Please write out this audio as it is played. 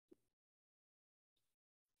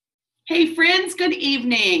Hey friends, good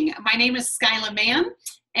evening. My name is Skyla Mann,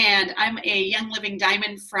 and I'm a Young Living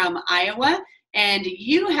Diamond from Iowa, and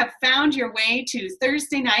you have found your way to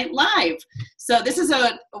Thursday Night Live. So this is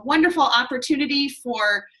a wonderful opportunity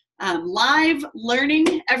for live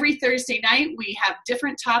learning every Thursday night. We have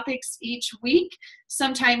different topics each week.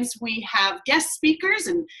 Sometimes we have guest speakers,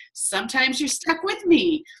 and sometimes you're stuck with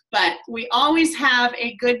me, but we always have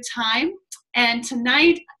a good time. And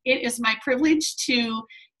tonight, it is my privilege to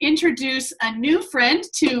introduce a new friend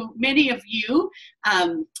to many of you.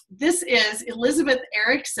 This is Elizabeth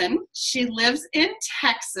Erickson. She lives in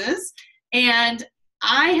Texas, and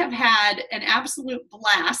I have had an absolute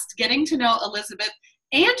blast getting to know Elizabeth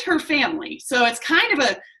and her family. So it's kind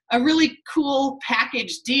of a really cool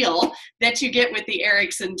package deal that you get with the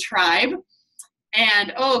Erickson tribe.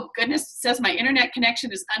 And oh goodness, it says my internet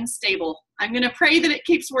connection is unstable. I'm gonna pray that it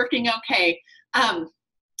keeps working okay.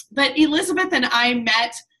 But Elizabeth and I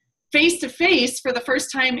met face-to-face for the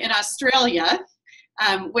first time in Australia,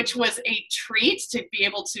 which was a treat to be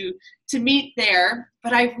able to meet there.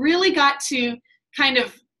 But I really got to kind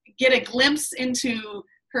of get a glimpse into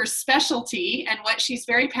her specialty and what she's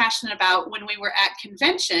very passionate about when we were at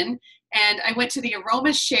convention. And I went to the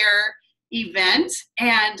Aroma Share event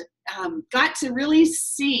and got to really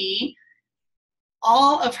see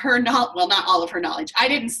all of her knowledge. Well, not all of her knowledge. I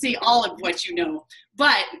didn't see all of what you know,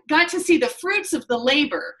 but got to see the fruits of the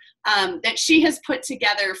labor that she has put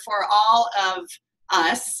together for all of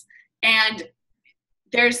us. And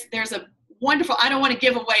there's a wonderful, I don't want to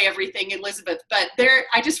give away everything, Elizabeth, but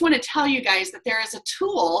I just want to tell you guys that there is a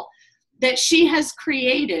tool that she has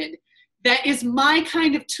created that is my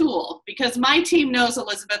kind of tool, because my team knows,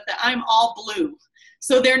 Elizabeth, that I'm all blue.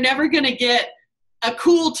 So they're never going to get a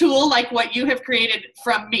cool tool like what you have created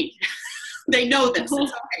from me. They know this,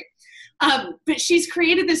 it's okay. But she's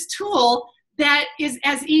created this tool that is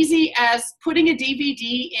as easy as putting a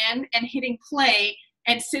DVD in and hitting play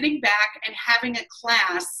and sitting back and having a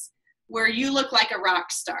class where you look like a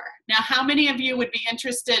rock star. Now, how many of you would be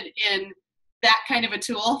interested in that kind of a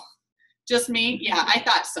tool? Just me? Yeah, I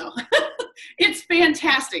thought so. It's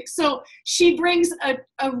fantastic. So she brings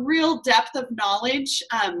a real depth of knowledge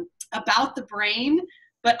about the brain,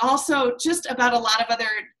 but also just about a lot of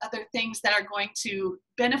other things that are going to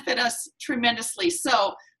benefit us tremendously.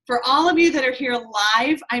 So for all of you that are here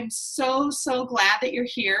live, I'm so glad that you're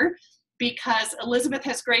here, because Elizabeth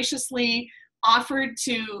has graciously offered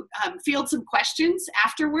to field some questions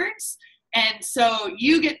afterwards. And so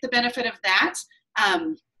you get the benefit of that.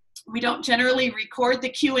 We don't generally record the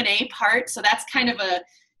Q&A part, so that's kind of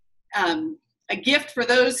a gift for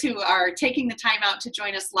those who are taking the time out to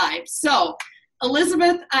join us live. So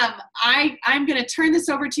Elizabeth, I'm going to turn this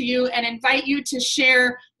over to you and invite you to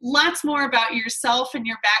share lots more about yourself and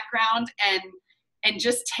your background, and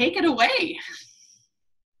just take it away.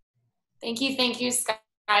 Thank you,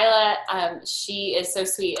 Skyla. She is so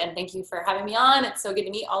sweet, and thank you for having me on. It's so good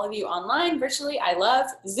to meet all of you online, virtually. I love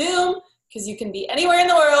Zoom because you can be anywhere in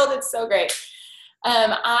the world. It's so great.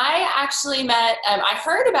 I actually met, I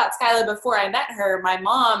heard about Skyla before I met her. My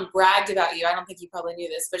mom bragged about you. I don't think you probably knew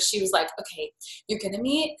this, but she was like, okay, you're going to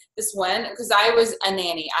meet this one, because I was a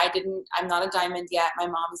nanny. I'm not a diamond yet. My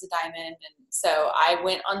mom is a diamond. And so I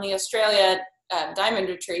went on the Australia diamond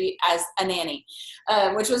retreat as a nanny,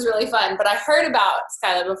 which was really fun. But I heard about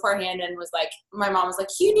Skyla beforehand and was like, my mom was like,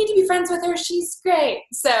 you need to be friends with her. She's great.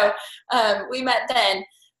 So we met then.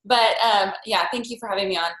 But yeah, thank you for having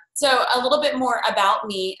me on. So a little bit more about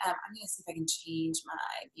me. I'm going to see if I can change my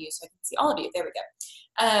view so I can see all of you. There we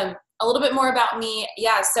go. A little bit more about me.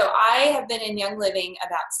 Yeah, so I have been in Young Living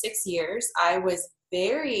about 6 years. I was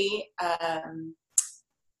very,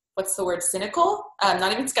 what's the word, cynical?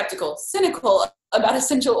 Not even skeptical, cynical about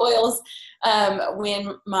essential oils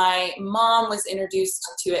when my mom was introduced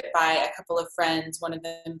to it by a couple of friends, one of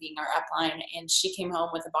them being our upline, and she came home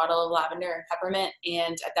with a bottle of lavender and peppermint,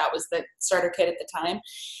 and that was the starter kit at the time.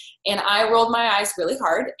 And I rolled my eyes really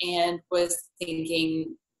hard and was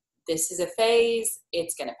thinking, this is a phase,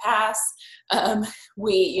 it's going to pass.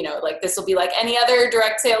 This will be like any other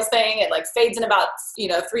direct sales thing. It like fades in about,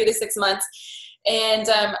 3 to 6 months. And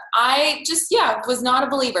I just, was not a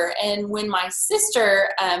believer. And when my sister,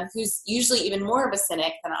 who's usually even more of a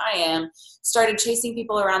cynic than I am, started chasing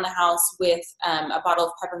people around the house with a bottle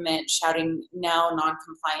of peppermint, shouting now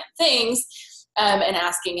non-compliant things, and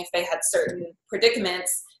asking if they had certain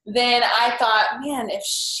predicaments, then I thought, man, if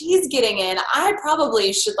she's getting in, I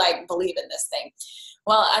probably should believe in this thing.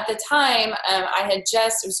 Well, at the time, I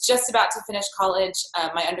was just about to finish college,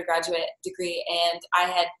 my undergraduate degree, and I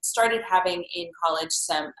had started having in college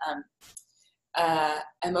some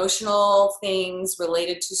emotional things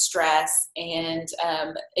related to stress. And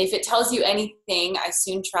if it tells you anything, I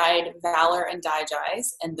soon tried Valor and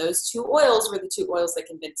Digest, and those 2 oils were the 2 oils that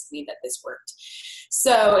convinced me that this worked.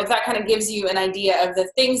 So if that kind of gives you an idea of the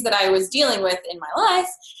things that I was dealing with in my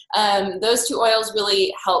life, those 2 oils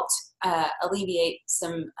really helped alleviate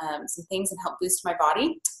some things and help boost my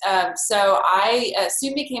body. So I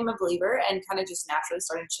soon became a believer and kind of just naturally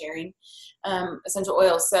started sharing essential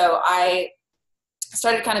oils. So I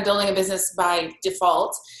started kind of building a business by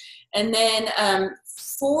default. And then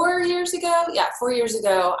 4 years ago,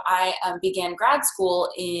 I began grad school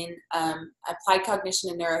in applied cognition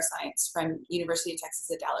and neuroscience from University of Texas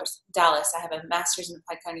at Dallas. I have a master's in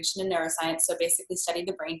applied cognition and neuroscience, so basically studied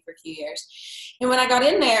the brain for a few years. And when I got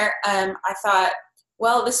in there, I thought,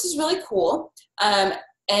 well, this is really cool.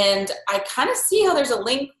 And I kind of see how there's a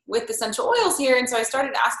link with essential oils here. And so I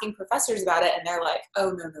started asking professors about it, and they're like,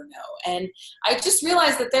 oh, no. And I just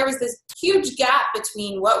realized that there was this huge gap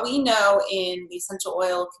between what we know in the essential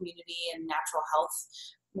oil community and natural health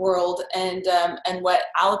world and what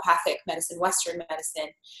allopathic medicine, Western medicine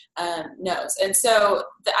knows. And so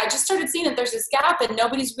I just started seeing that there's this gap, and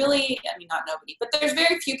nobody's really, not nobody, but there's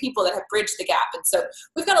very few people that have bridged the gap. And so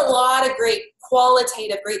we've got a lot of great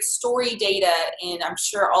qualitative, great story data, and I'm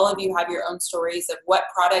sure all of you have your own stories of what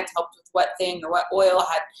product helped with what thing or what oil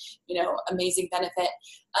had, amazing benefit.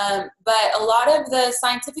 But a lot of the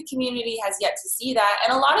scientific community has yet to see that.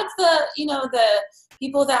 And a lot of the, the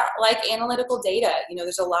people that like analytical data,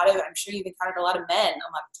 there's a lot of, I'm sure you've encountered a lot of men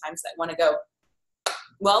a lot of times that want to go,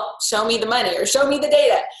 well, show me the money or show me the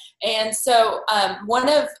data. And so one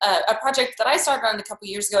of a project that I started on a couple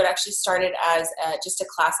years ago, it actually started as just a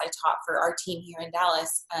class I taught for our team here in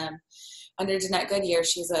Dallas under Jeanette Goodyear.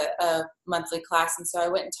 She's a monthly class. And so I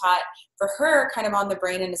went and taught for her kind of on the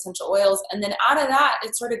brain and essential oils. And then out of that,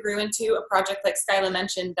 it sort of grew into a project like Skyla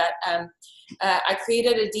mentioned that I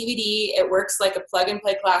created a DVD. It works like a plug and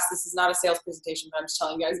play class. This is not a sales presentation, but I'm just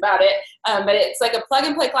telling you guys about it. But it's like a plug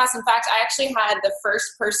and play class. In fact, I actually had the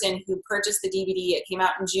first person who purchased the DVD, it came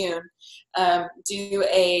out in June, do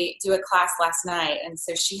a class last night. And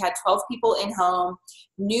so she had 12 people in home,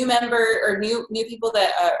 new people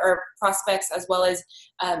that are prospects as well as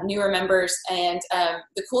newer members. And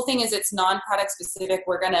the cool thing is it's non-product specific.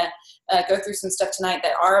 We're going to go through some stuff tonight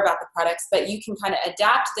that are about the products, but you can kind of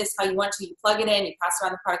adapt this how you want to. You plug it in, you pass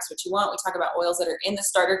around the products what you want. We talk about oils that are in the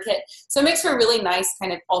starter kit. So it makes for a really nice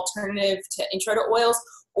kind of alternative to intro to oils,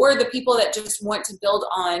 or the people that just want to build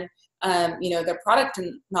on their product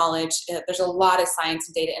knowledge. There's a lot of science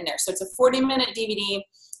and data in there. So it's a 40-minute DVD,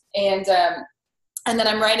 and then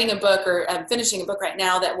I'm writing a book, or I'm finishing a book right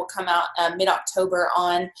now that will come out mid-October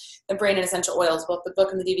on the brain and essential oils. Both the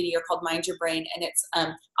book and the DVD are called Mind Your Brain, and it's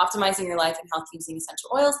optimizing your life and health using essential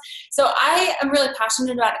oils. So I am really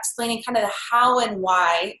passionate about explaining kind of the how and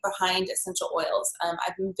why behind essential oils.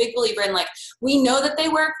 I've been a big believer in we know that they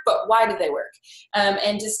work, but why do they work?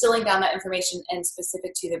 And distilling down that information and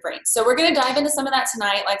specific to the brain. So we're going to dive into some of that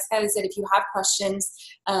tonight. Like Skyla said, if you have questions,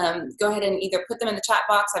 go ahead and either put them in the chat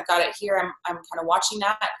box. I've got it here. I'm kind of watching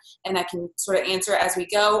that, and I can sort of answer as we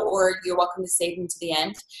go, or you're welcome to save them to the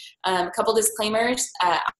end. A couple disclaimers.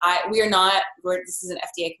 This is an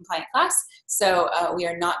FDA compliant class, so we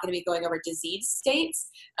are not going to be going over disease states,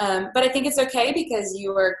 but I think it's okay because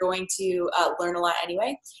you are going to learn a lot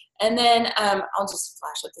anyway. And then I'll just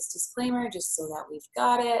flash up this disclaimer just so that we've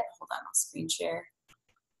got it. Hold on, I'll screen share.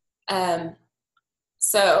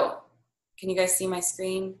 So can you guys see my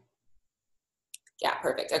screen? Yeah,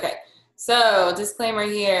 perfect. Okay. So disclaimer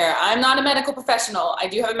here, I'm not a medical professional. I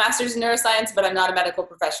do have a master's in neuroscience, but I'm not a medical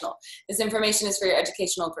professional. This information is for your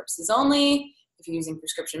educational purposes only. If you're using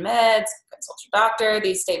prescription meds, consult your doctor.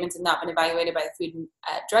 These statements have not been evaluated by the Food and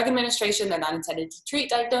Drug Administration. They're not intended to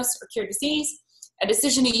treat, diagnose, or cure disease. A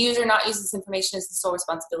decision to use or not use this information is the sole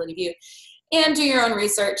responsibility of you. And do your own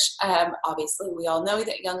research. Obviously, we all know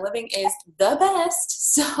that Young Living is the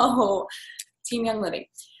best. So, Team Young Living.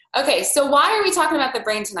 Okay, so why are we talking about the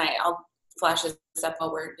brain tonight? I'll flash this up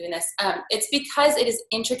while we're doing this. It's because it is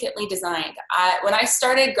intricately designed. When I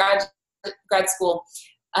started grad school,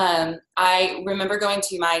 I remember going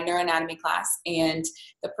to my neuroanatomy class, and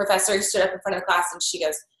the professor stood up in front of the class, and she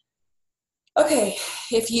goes, okay,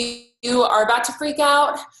 if you are about to freak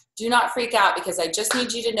out, do not freak out, because I just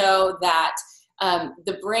need you to know that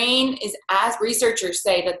the brain is, as researchers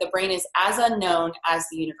say, that the brain is as unknown as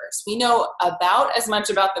the universe. We know about as much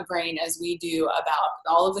about the brain as we do about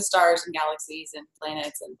all of the stars and galaxies and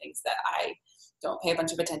planets and things that I don't pay a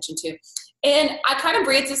bunch of attention to. And I kind of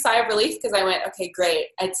breathed a sigh of relief because I went, okay, great.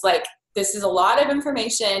 It's like this is a lot of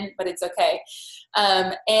information, but it's okay.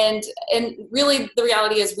 And really the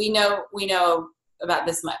reality is we know about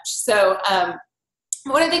this much. So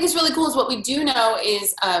what I think is really cool is what we do know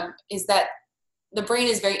is that the brain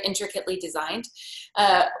is very intricately designed.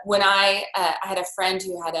 When I had a friend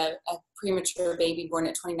who had a premature baby born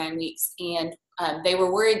at 29 weeks, and they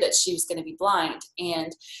were worried that she was going to be blind.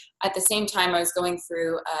 And at the same time, I was going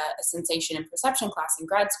through a sensation and perception class in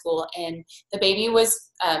grad school, and the baby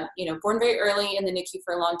was, born very early in the NICU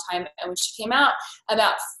for a long time. And when she came out,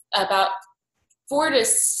 about 4 to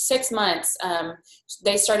 6 months,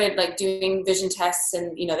 they started like doing vision tests,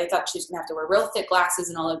 and they thought she was going to have to wear real thick glasses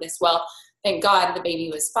and all of this. Well, thank God the baby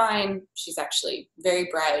was fine. She's actually very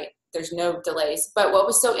bright. There's no delays. But what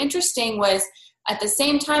was so interesting was at the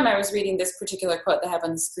same time I was reading this particular quote that I have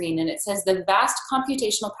on the screen, and it says, "The vast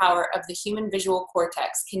computational power of the human visual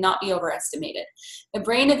cortex cannot be overestimated. The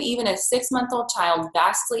brain of even a 6-month-old child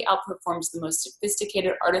vastly outperforms the most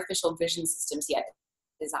sophisticated artificial vision systems yet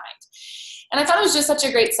designed." And I thought it was just such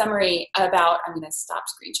a great summary about, I'm going to stop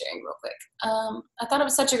screen sharing real quick. I thought it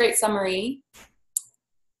was such a great summary.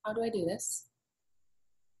 How do I do this?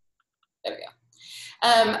 There we go.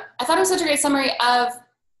 I thought it was such a great summary of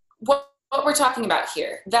what we're talking about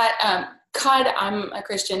here. That God, I'm a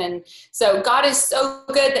Christian, and so God is so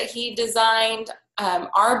good that He designed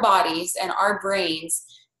our bodies and our brains,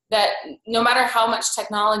 that no matter how much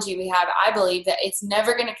technology we have, I believe that it's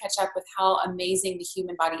never going to catch up with how amazing the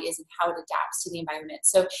human body is and how it adapts to the environment.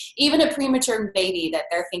 So even a premature baby that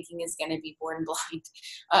they're thinking is going to be born blind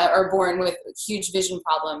or born with huge vision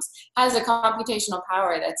problems has a computational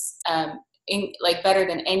power that's better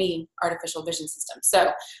than any artificial vision system.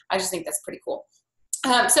 So I just think that's pretty cool.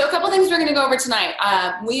 So a couple things we're going to go over tonight.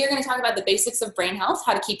 We are going to talk about the basics of brain health,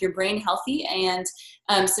 how to keep your brain healthy, and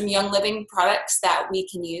some Young Living products that we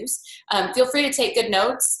can use. Feel free to take good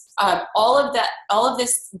notes. All of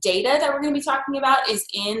this data that we're going to be talking about is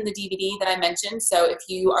in the DVD that I mentioned. So if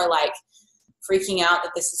you are like freaking out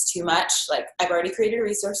that this is too much, like I've already created a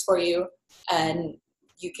resource for you, and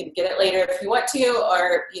you can get it later if you want to,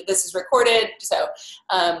 or this is recorded. So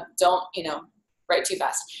don't write too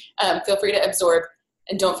fast. Feel free to absorb.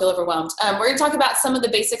 And don't feel overwhelmed. We're going to talk about some of the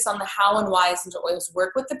basics on the how and why essential oils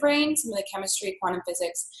work with the brain, some of the chemistry, quantum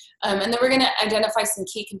physics, and then we're going to identify some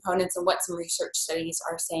key components and what some research studies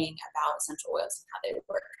are saying about essential oils and how they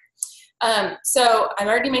work. So I've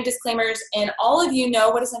already made disclaimers, and all of you know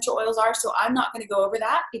what essential oils are, so I'm not going to go over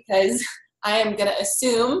that because I am going to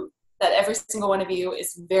assume that every single one of you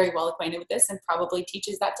is very well acquainted with this and probably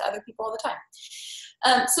teaches that to other people all the time.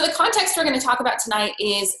 So the context we're going to talk about tonight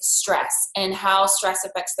is stress and how stress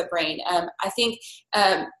affects the brain. I think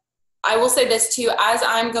I will say this too, as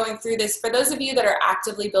I'm going through this, for those of you that are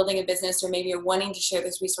actively building a business or maybe you're wanting to share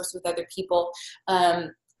this resource with other people,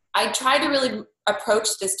 I try to really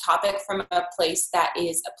approach this topic from a place that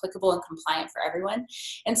is applicable and compliant for everyone.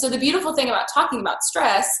 And so the beautiful thing about talking about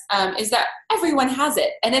stress is that everyone has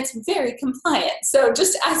it and it's very compliant. So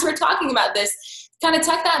just as we're talking about this, kind of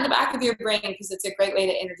tuck that in the back of your brain, because it's a great way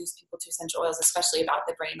to introduce people to essential oils, especially about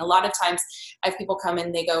the brain. A lot of times I have people come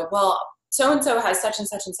in, they go, well, so-and-so has such and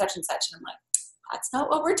such and such and such. And I'm like, that's not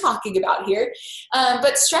what we're talking about here.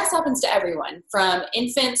 But stress happens to everyone, from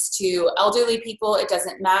infants to elderly people. It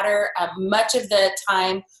doesn't matter. Much of the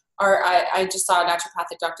time, I just saw a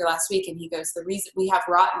naturopathic doctor last week, and he goes, the reason we have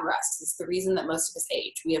rot and rust is the reason that most of us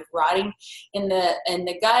age. We have rotting in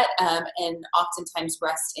the gut, and oftentimes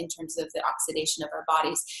rust in terms of the oxidation of our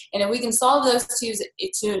bodies. And if we can solve those two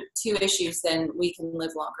issues, then we can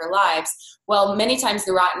live longer lives. Well, many times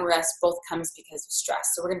the rot and rust both comes because of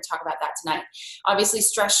stress. So we're going to talk about that tonight. Obviously,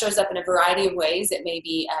 stress shows up in a variety of ways. It may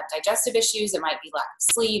be digestive issues. It might be lack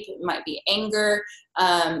of sleep. It might be anger,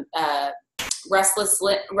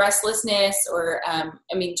 restlessness, or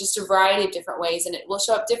just a variety of different ways, and it will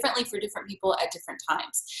show up differently for different people at different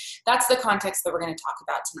times. That's the context that we're going to talk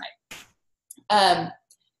about tonight.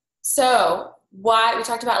 So why we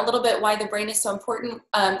talked about a little bit why the brain is so important.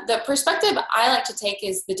 The perspective I like to take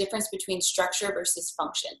is the difference between structure versus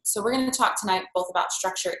function. So we're going to talk tonight both about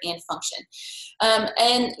structure and function.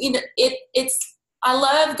 I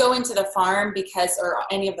love going to the farm or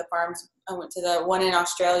any of the farms. I went to the one in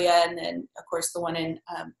Australia, and then of course the one in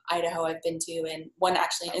Idaho I've been to, and one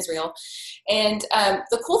actually in Israel. And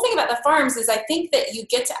the cool thing about the farms is I think that you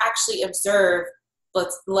get to actually observe,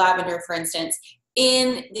 lavender for instance,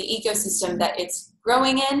 in the ecosystem that it's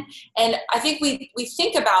growing in. And I think we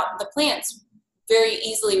think about the plants very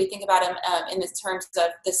easily, we think about them in the terms of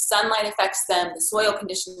the sunlight affects them, the soil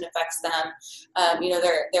condition affects them.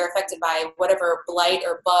 They're affected by whatever blight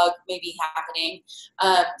or bug may be happening.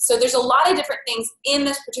 So there's a lot of different things in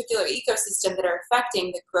this particular ecosystem that are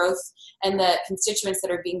affecting the growth and the constituents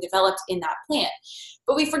that are being developed in that plant.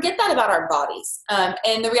 But we forget that about our bodies.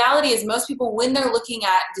 And the reality is most people, when they're looking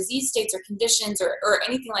at disease states or conditions or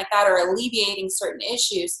anything like that, or alleviating certain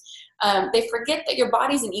issues, they forget that your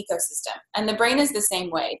body's an ecosystem. And the brain is the same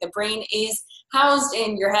way. The brain is housed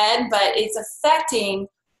in your head, but it's affecting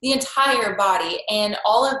the entire body, and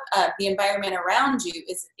all of the environment around you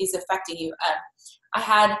is affecting you. I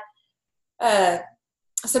had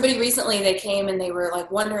somebody recently, they came and they were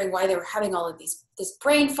like wondering why they were having all of this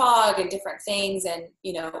brain fog and different things. And,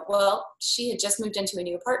 well, she had just moved into a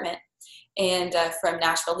new apartment and from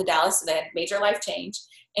Nashville to Dallas. So they had major life change.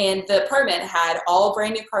 And the apartment had all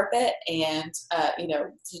brand new carpet and,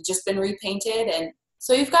 just been repainted. And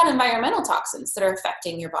so you've got environmental toxins that are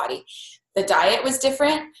affecting your body. The diet was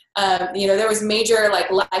different. There was major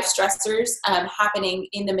life stressors happening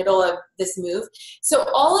in the middle of this move. So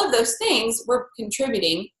all of those things were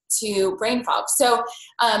contributing to brain fog. So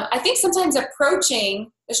I think sometimes approaching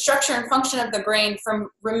the structure and function of the brain from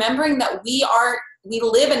remembering that we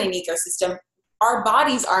live in an ecosystem, our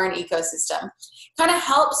bodies are an ecosystem, kind of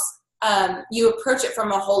helps you approach it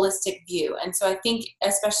from a holistic view. And so I think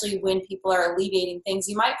especially when people are alleviating things,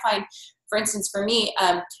 you might find, for instance, for me,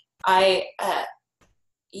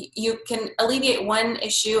 you can alleviate one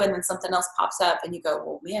issue and then something else pops up and you go,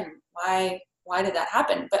 well, man, why did that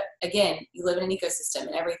happen? But again, you live in an ecosystem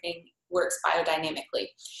and everything works biodynamically.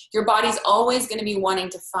 Your body's always going to be wanting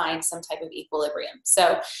to find some type of equilibrium.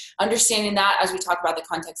 So understanding that as we talk about the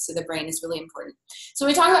context of the brain is really important. So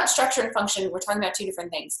when we talk about structure and function, we're talking about two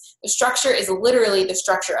different things. The structure is literally the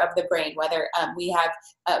structure of the brain, whether we have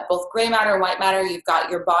both gray matter and white matter. You've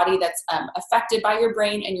got your body that's affected by your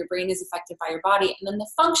brain, and your brain is affected by your body. And then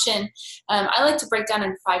the function, I like to break down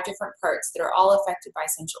in 5 different parts that are all affected by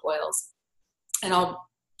essential oils. And I'll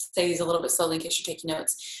say these a little bit slowly in case you're taking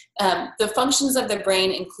notes. The functions of the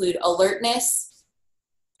brain include alertness,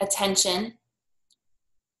 attention,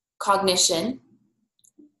 cognition,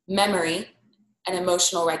 memory, and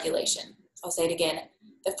emotional regulation. I'll say it again.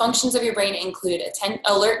 The functions of your brain include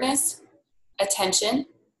alertness, attention,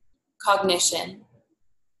 cognition,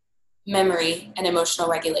 memory, and emotional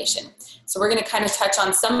regulation. So we're going to kind of touch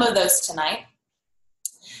on some of those tonight.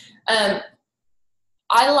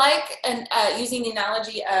 I like using the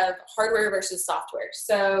analogy of hardware versus software.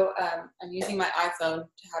 So I'm using my iPhone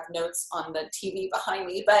to have notes on the TV behind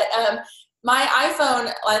me. But my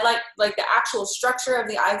iPhone, I like the actual structure of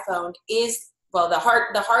the iPhone is, well, the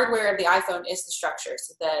hardware of the iPhone is the structure.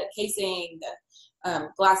 So the casing, the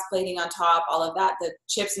glass plating on top, all of that, the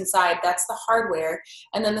chips inside, that's the hardware.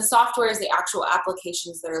 And then the software is the actual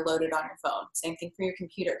applications that are loaded on your phone. Same thing for your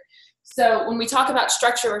computer. So when we talk about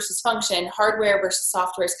structure versus function, hardware versus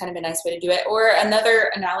software is kind of a nice way to do it. Or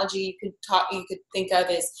another analogy you could think of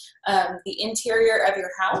is the interior of your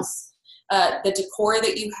house, the decor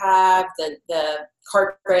that you have, the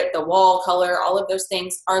carpet, the wall color, all of those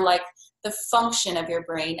things are like the function of your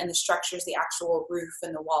brain, and the structure is the actual roof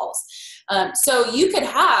and the walls. So you could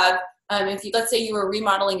have, let's say you were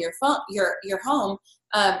remodeling your home,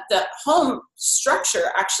 the home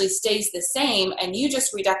structure actually stays the same and you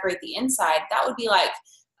just redecorate the inside. That would be like,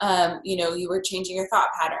 you were changing your thought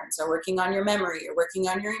patterns or working on your memory or working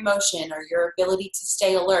on your emotion or your ability to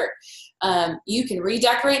stay alert. You can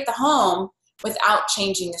redecorate the home without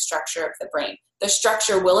changing the structure of the brain. The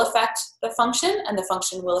structure will affect the function and the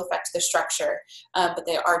function will affect the structure, but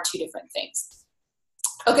they are two different things.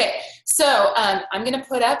 Okay, so I'm going to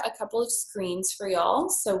put up a couple of screens for y'all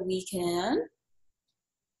so we can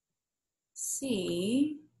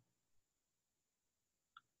see.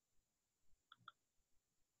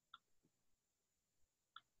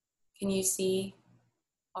 Can you see?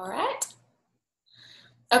 All right.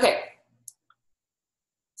 Okay.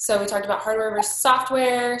 So we talked about hardware versus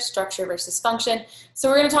software, structure versus function. So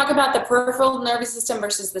we're going to talk about the peripheral nervous system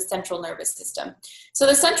versus the central nervous system. So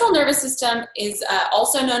the central nervous system is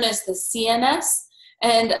also known as the CNS.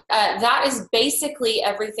 And that is basically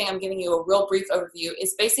everything. I'm giving you a real brief overview.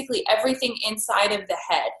 Is basically everything inside of the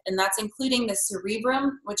head. And that's including the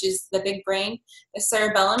cerebrum, which is the big brain. The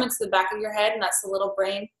cerebellum, it's the back of your head, and that's the little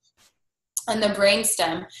brain. And the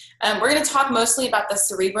brainstem. We're going to talk mostly about the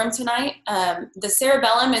cerebrum tonight. The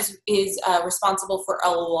cerebellum is responsible for a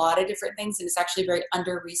lot of different things, and it's actually very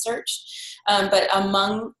under-researched. But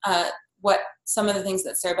among what some of the things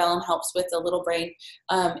that cerebellum helps with the little brain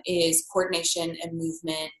is coordination and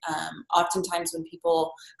movement. Oftentimes when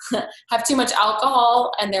people have too much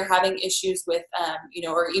alcohol and they're having issues with,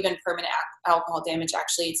 or even permanent alcohol damage,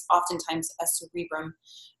 actually, it's oftentimes a cerebellum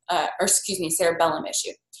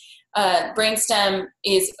issue. Brainstem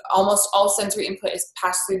is almost all sensory input is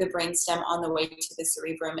passed through the brainstem on the way to the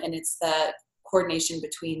cerebrum, and it's the coordination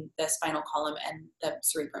between the spinal column and the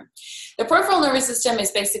cerebrum. The peripheral nervous system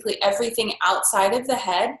is basically everything outside of the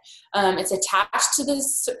head. It's attached to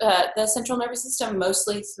the central nervous system,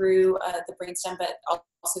 mostly through the brainstem, but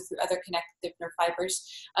also through other connective nerve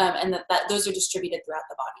fibers, and those are distributed throughout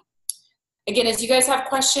the body. Again, as you guys have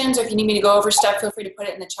questions or if you need me to go over stuff, feel free to put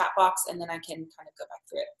it in the chat box and then I can kind of go back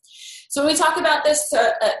through it. So when we talk about this,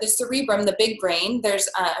 the cerebrum, the big brain, there's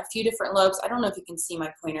a few different lobes. I don't know if you can see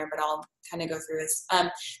my pointer, but I'll kind of go through this.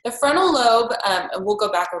 The frontal lobe, we'll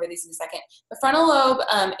go back over these in a second. The frontal lobe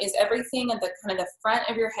is everything at the kind of the front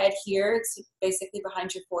of your head here. It's basically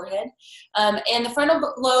behind your forehead. And the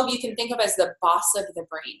frontal lobe you can think of as the boss of the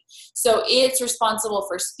brain. So it's responsible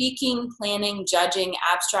for speaking, planning, judging,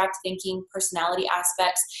 abstract thinking, personality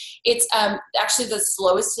aspects. It's actually the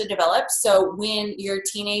slowest to develop. So when your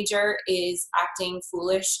teenager is acting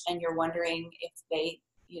foolish and you're wondering if they,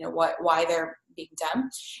 why they're being dumb,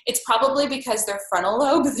 it's probably because their frontal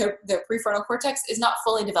lobe, their prefrontal cortex, is not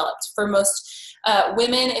fully developed. For most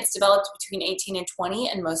women, it's developed between 18 and 20,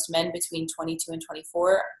 and most men between 22 and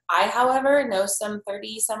 24. I, however, know some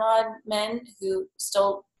 30-some-odd men who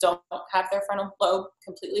still don't have their frontal lobe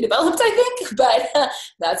completely developed, I think, but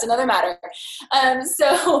that's another matter.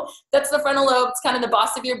 So that's the frontal lobe. It's kind of the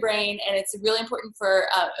boss of your brain, and it's really important for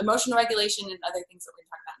emotional regulation and other things that we're going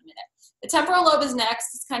to talk about in a minute. The temporal lobe is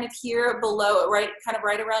next. It's kind of here below, right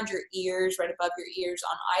around your ears, right above your ears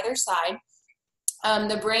on either side.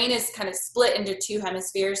 The brain is kind of split into two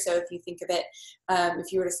hemispheres. So if you think of it,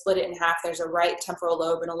 if you were to split it in half, there's a right temporal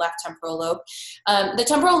lobe and a left temporal lobe. The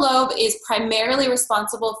temporal lobe is primarily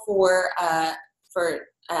responsible for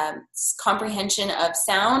comprehension of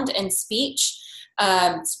sound and speech.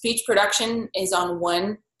 Speech production is on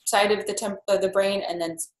one side of the brain, and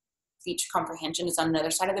then speech comprehension is on another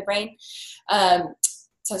side of the brain.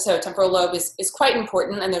 So temporal lobe is quite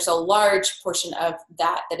important, and there's a large portion of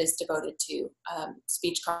that is devoted to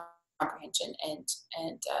speech comprehension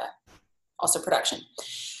and also production.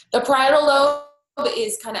 The parietal lobe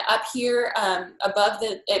is kind of up here above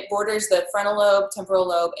it borders the frontal lobe, temporal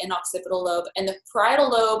lobe, and occipital lobe. And the parietal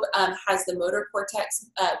lobe has the motor cortex,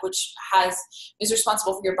 which is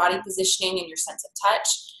responsible for your body positioning and your sense of touch.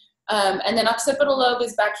 And then occipital lobe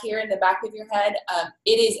is back here in the back of your head.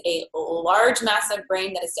 It is a large, massive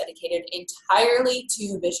brain that is dedicated entirely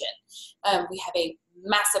to vision. We have a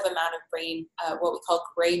massive amount of brain, what we call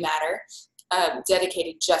gray matter,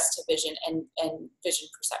 dedicated just to vision and vision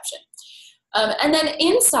perception. And then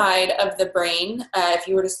inside of the brain, if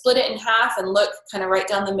you were to split it in half and look kind of right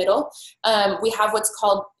down the middle, we have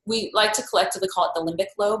we like to collectively call it the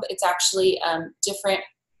limbic lobe. It's actually different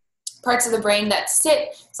parts of the brain that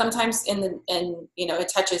sit sometimes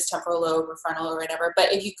it touches temporal lobe or frontal or whatever,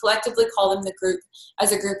 but if you collectively call them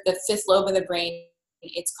the fifth lobe of the brain,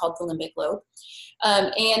 it's called the limbic lobe.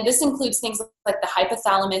 And this includes things like the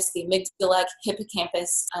hypothalamus, the amygdala,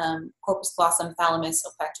 hippocampus, corpus callosum, thalamus,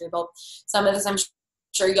 olfactory bulb. Some of this I'm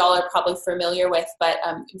sure y'all are probably familiar with, but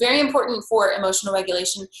very important for emotional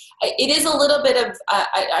regulation. It is a little bit of,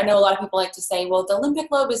 I know a lot of people like to say, well, the limbic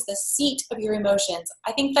lobe is the seat of your emotions.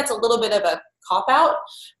 I think that's a little bit of a cop-out.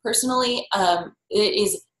 Personally, it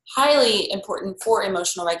is highly important for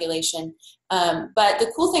emotional regulation. But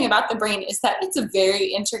the cool thing about the brain is that it's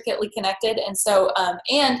very intricately connected, and so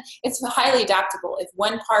and it's highly adaptable. If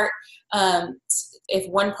one part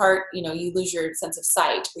you lose your sense of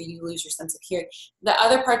sight or you lose your sense of hearing, the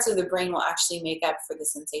other parts of the brain will actually make up for the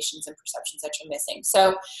sensations and perceptions that you're missing.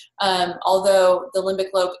 So although the limbic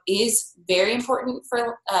lobe is very important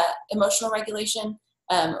for emotional regulation,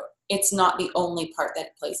 it's not the only part that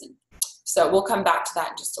it plays in. So we'll come back to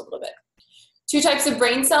that in just a little bit. Two types of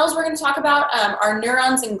brain cells we're going to talk about are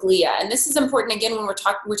neurons and glia. And this is important, again, when we're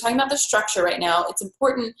talking about the structure right now. It's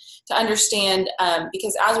important to understand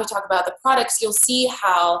because as we talk about the products, you'll see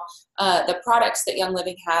how the products that Young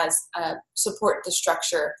Living has support the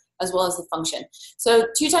structure as well as the function. So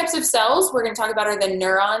two types of cells we're going to talk about are the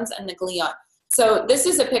neurons and the glion. So this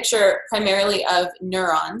is a picture primarily of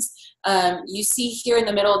neurons. You see here in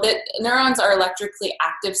the middle that neurons are electrically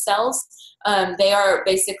active cells. They are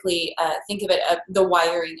basically, think of it, the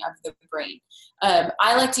wiring of the brain.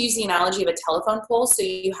 I like to use the analogy of a telephone pole. So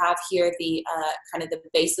you have here the kind of the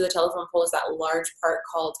base of the telephone pole is that large part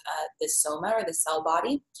called the soma, or the cell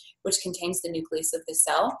body, which contains the nucleus of the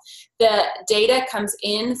cell. The data comes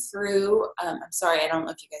in through, I'm sorry, I don't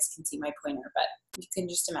know if you guys can see my pointer, but you can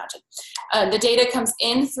just imagine. The data comes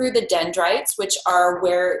in through the dendrites, which are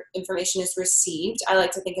where information is received. I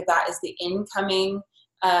like to think of that as the incoming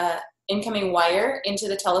wire into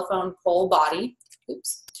the telephone pole body.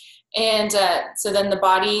 Oops. And so then the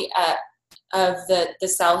body of the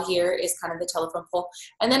cell here is kind of the telephone pole.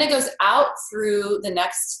 And then it goes out through the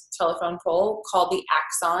next telephone pole called the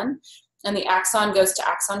axon. And the axon goes to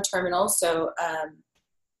axon terminal. So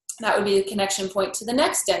that would be the connection point to the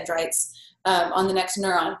next dendrites on the next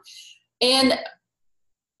neuron. And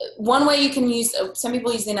one way you can use, some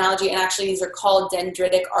people use the analogy, and actually these are called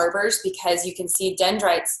dendritic arbors, because you can see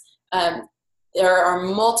dendrites, there are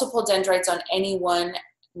multiple dendrites on any one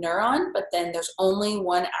neuron, but then there's only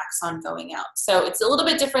one axon going out. So it's a little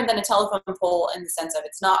bit different than a telephone pole in the sense of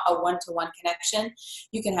it's not a one-to-one connection.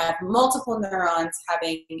 You can have multiple neurons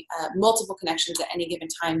having multiple connections at any given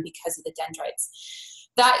time because of the dendrites.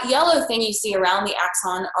 That yellow thing you see around the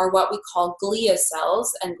axon are what we call glia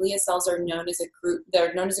cells, and glia cells are known as a group.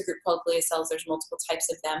 They're known as a group called glia cells. There's multiple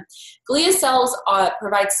types of them. Glia cells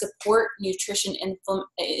provide support, nutrition,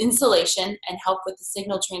 insulation, and help with the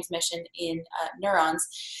signal transmission in neurons.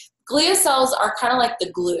 Glia cells are kind of like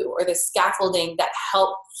the glue or the scaffolding that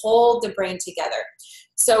help hold the brain together.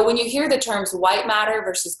 So when you hear the terms white matter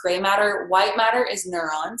versus gray matter, white matter is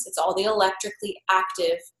neurons. It's all the electrically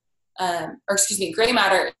active gray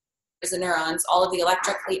matter is the neurons, all of the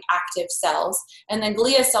electrically active cells, and then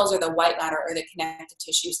glia cells are the white matter or the connective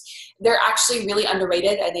tissues. They're actually really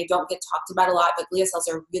underrated and they don't get talked about a lot, but glia cells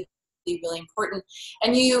are really, really important.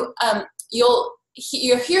 And you're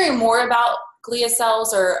hearing more about glia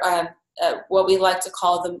cells, or what we like to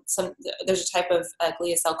call them. There's a type of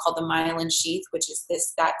glia cell called the myelin sheath, which is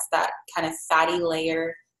that's that kind of fatty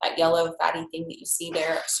layer, that yellow fatty thing that you see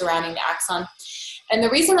there surrounding the axon. And the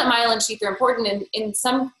reason that myelin sheath are important in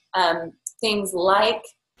some things like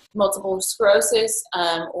multiple sclerosis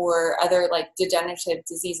or other like degenerative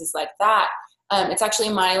diseases like that, it's actually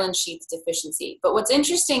a myelin sheath deficiency. But what's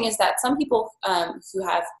interesting is that some people who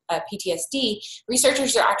have PTSD,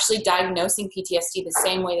 researchers are actually diagnosing PTSD the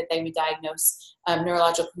same way that they would diagnose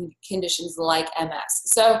neurological conditions like MS.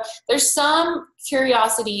 So there's some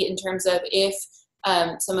curiosity in terms of if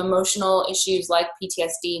some emotional issues like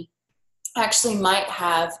PTSD actually might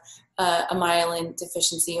have a myelin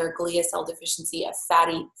deficiency or glia cell deficiency, a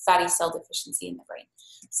fatty cell deficiency in the brain.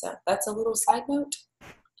 So that's a little side note.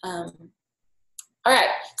 All right,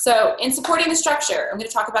 so in supporting the structure, I'm going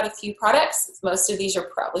to talk about a few products. Most of these you're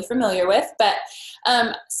probably familiar with, but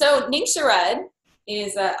so Ningxia Red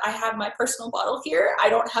is, I have my personal bottle here. I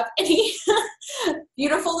don't have any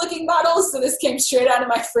beautiful looking bottles, so this came straight out of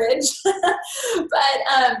my fridge.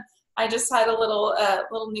 But I just had a little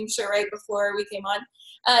Ningxia right before we came on.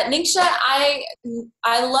 Ningxia,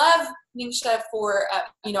 I love Ningxia for,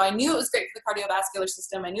 I knew it was great for the cardiovascular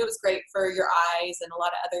system. I knew it was great for your eyes and a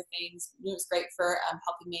lot of other things. I knew it was great for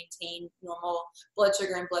helping maintain normal blood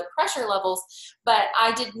sugar and blood pressure levels. But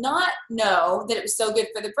I did not know that it was so good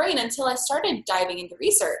for the brain until I started diving into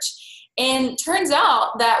research. And turns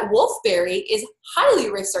out that wolfberry is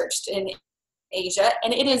highly researched in Asia,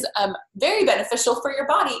 and it is very beneficial for your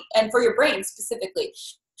body and for your brain specifically.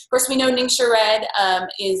 Of course, we know Ningxia Red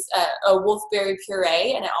is a wolfberry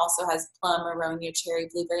puree, and it also has plum, aronia, cherry,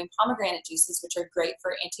 blueberry, and pomegranate juices, which are great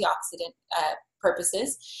for antioxidant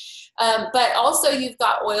purposes. But also you've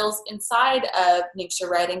got oils inside of Ningxia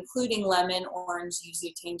Red, including lemon, orange,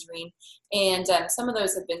 yuzu, tangerine, and some of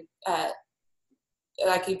those have been,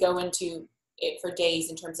 I could go into it for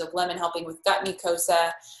days in terms of lemon helping with gut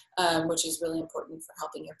mucosa, which is really important for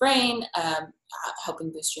helping your brain,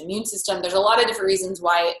 helping boost your immune system. There's a lot of different reasons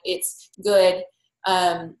why it's good.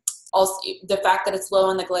 Also, the fact that it's low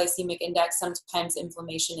on the glycemic index, sometimes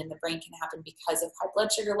inflammation in the brain can happen because of high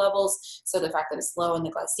blood sugar levels. So the fact that it's low on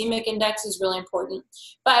the glycemic index is really important.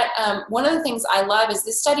 But one of the things I love is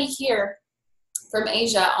this study here from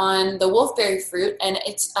Asia on the wolfberry fruit, and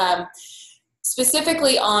it's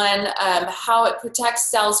specifically on how it protects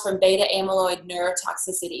cells from beta amyloid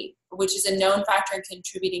neurotoxicity, which is a known factor in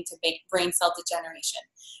contributing to brain cell degeneration.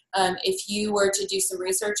 If you were to do some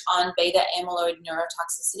research on beta amyloid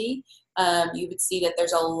neurotoxicity, you would see that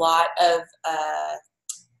there's a lot of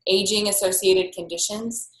aging-associated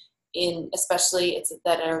conditions, especially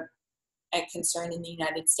that are a concern in the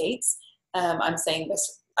United States. I'm saying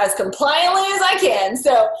this as compliantly as I can.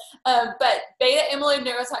 So, but beta amyloid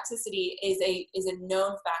neurotoxicity is a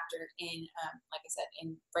known factor in, like I said,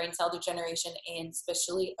 in brain cell degeneration and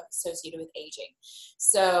especially associated with aging.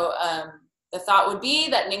 So the thought would be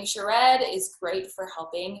that Ningxia Red is great for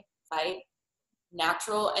helping fight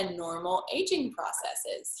natural and normal aging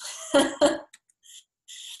processes.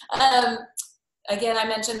 Again, I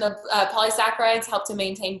mentioned the polysaccharides help to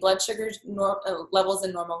maintain blood sugar levels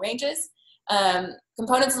in normal ranges.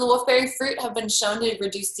 Components of the wolfberry fruit have been shown to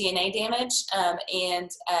reduce DNA damage and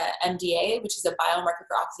MDA, which is a biomarker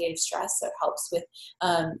for oxidative stress. So it helps with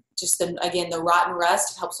the rot and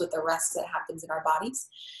rust. It helps with the rust that happens in our bodies.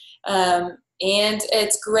 And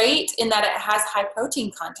it's great in that it has high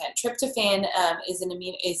protein content. Tryptophan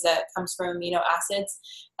comes from amino acids.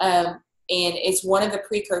 And it's one of the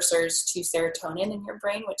precursors to serotonin in your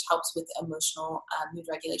brain, which helps with emotional mood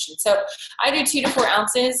regulation. So I do 2 to 4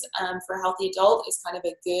 ounces for a healthy adult is kind of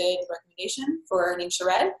a good recommendation for Ningxia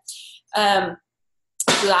Red.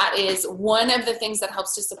 That is one of the things that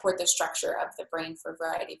helps to support the structure of the brain for a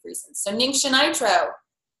variety of reasons. So Ningxia Nitro,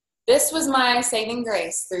 this was my saving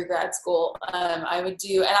grace through grad school. I would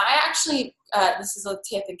do, and I actually, this is a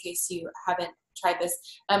tip in case you haven't tried this.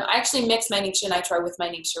 I actually mix my Ningxia Nitro with my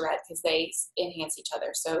Ningxia Red because they enhance each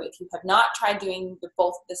other. So if you have not tried doing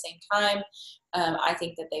both at the same time, I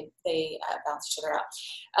think that they balance each other out.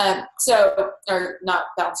 Or not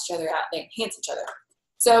balance each other out, they enhance each other.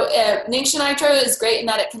 So Ningxia Nitro is great in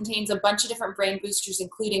that it contains a bunch of different brain boosters,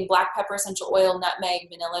 including black pepper, essential oil, nutmeg,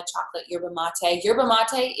 vanilla, chocolate, yerba mate. Yerba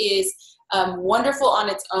mate is wonderful on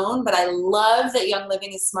its own, but I love that Young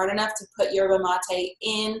Living is smart enough to put yerba mate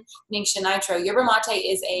in Ningxia Nitro. Yerba mate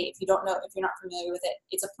is if you're not familiar with it,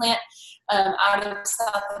 it's a plant out of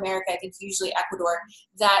South America, I think usually Ecuador,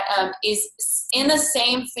 that is in the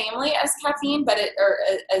same family as caffeine, but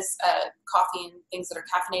as coffee and things that are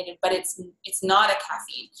caffeinated, but it's not a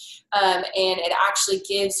caffeine. And it actually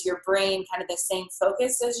gives your brain kind of the same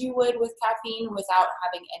focus as you would with caffeine without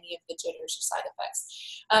having any of the jitters or side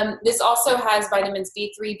effects. This also has vitamins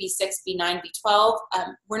B3, B6, B9, B12.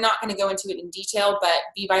 We're not going to go into it in detail, but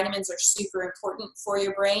B vitamins are super important for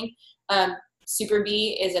your brain. Super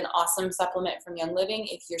B is an awesome supplement from Young Living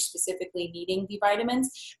if you're specifically needing B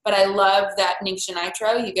vitamins. But I love that Ningxia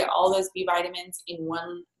Nitro, you get all those B vitamins in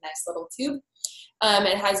one nice little tube.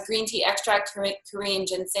 It has green tea extract, Korean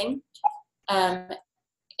ginseng.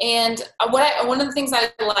 And one of the things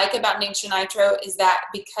I like about Ningxia Nitro is that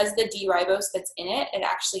because the D-ribose that's in it, it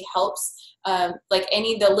actually helps,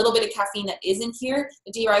 the little bit of caffeine that is in here,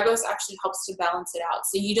 the D-ribose actually helps to balance it out.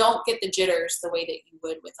 So you don't get the jitters the way that you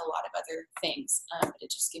would with a lot of other things. It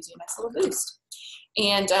just gives you a nice little boost.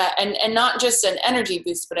 And not just an energy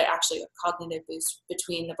boost, but actually a cognitive boost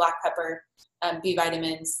between the black pepper, B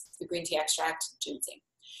vitamins, the green tea extract, ginseng.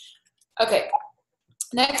 Okay.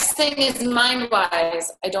 Next thing is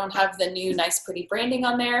MindWise. I don't have the new nice pretty branding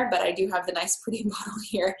on there, but I do have the nice pretty bottle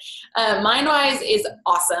here. MindWise is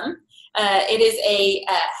awesome. It is a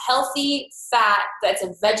healthy fat that's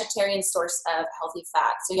a vegetarian source of healthy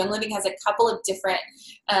fat. So Young Living has a couple of different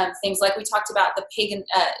things, like we talked about the pig and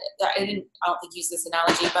I don't think use this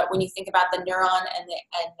analogy, but when you think about the neuron and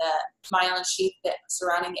the myelin sheath that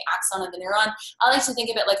surrounding the axon of the neuron, I like to think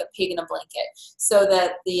of it like a pig in a blanket. So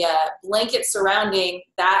that the blanket surrounding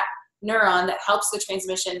that neuron that helps the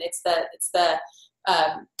transmission, it's the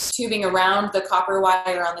tubing around the copper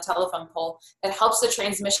wire on the telephone pole that helps the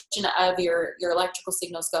transmission of your electrical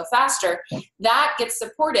signals go faster, that gets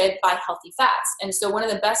supported by healthy fats. And so one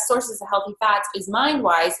of the best sources of healthy fats is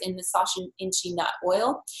MindWise in the Sachin Inchi nut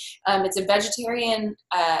oil. It's a vegetarian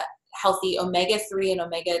healthy omega-3 and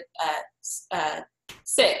omega-6.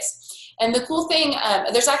 And the cool thing,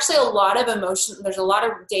 there's actually a lot of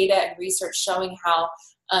data and research showing how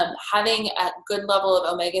having a good level of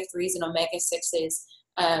omega-3s and omega-6s,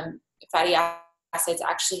 fatty acids,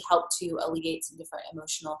 actually help to alleviate some different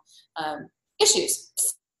emotional issues.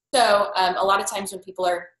 So a lot of times when people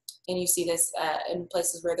are, and you see this in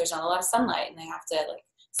places where there's not a lot of sunlight and they have to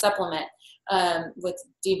supplement with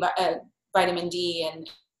vitamin D and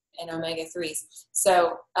omega-3s.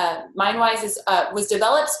 So MindWise was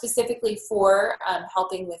developed specifically for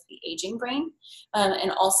helping with the aging brain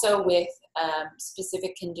and also with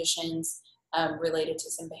specific conditions related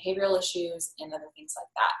to some behavioral issues and other things like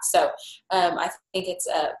that. So I think it's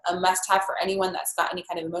a must-have for anyone that's got any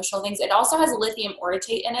kind of emotional things. It also has lithium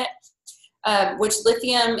orotate in it, which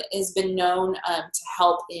lithium has been known to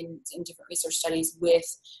help in different research studies with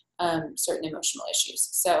certain emotional issues.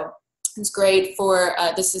 So it's great for,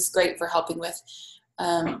 this is great for helping with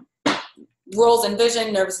roles in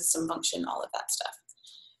vision, nervous system function, all of that stuff.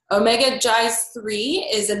 Omega-3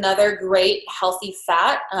 is another great healthy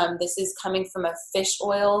fat. This is coming from a fish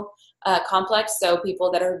oil complex, so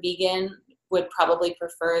people that are vegan would probably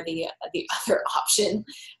prefer the other option,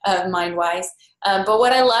 mind-wise. But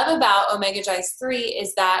what I love about Omega-3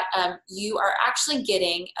 is that you are actually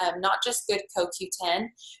getting not just good CoQ10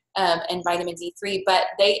 and vitamin D3, but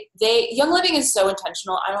Young Living is so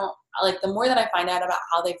intentional. I don't like, the more that I find out about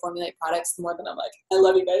how they formulate products, the more that I'm like, I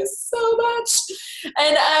love you guys so much.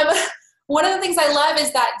 And one of the things I love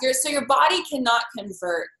is that your body cannot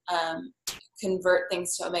convert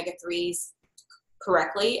things to omega-3s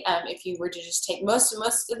correctly. If you were to just take most of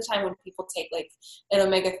the time when people take like an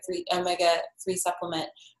omega-3 supplement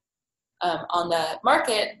on the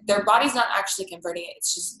market, their body's not actually converting it.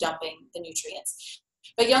 It's just dumping the nutrients.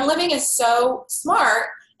 But Young Living is so smart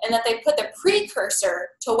in that they put the precursor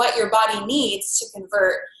to what your body needs to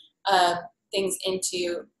convert things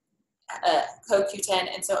into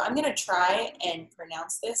CoQ10. And so I'm going to try and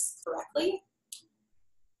pronounce this correctly.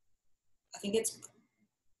 I think it's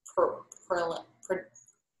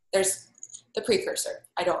there's the precursor.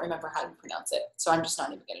 I don't remember how you pronounce it, so I'm just not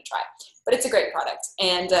even going to try. But it's a great product.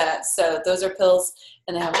 And so those are pills,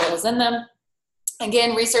 and they have oils in them.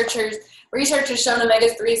 Again, research has shown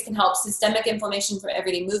omega-3s can help systemic inflammation from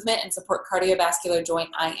everyday movement and support cardiovascular, joint,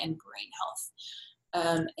 eye, and brain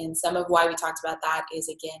health. And some of why we talked about that is,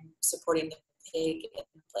 again, supporting the pig and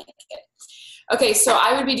blanket. Okay, so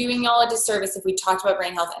I would be doing y'all a disservice if we talked about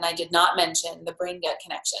brain health and I did not mention the brain-gut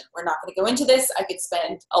connection. We're not going to go into this. I could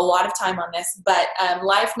spend a lot of time on this, but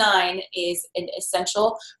Life 9 is an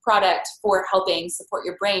essential product for helping support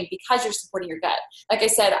your brain because you're supporting your gut. Like I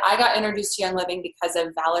said, I got introduced to Young Living because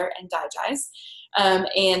of Valor and Digest.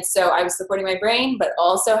 And so I was supporting my brain, but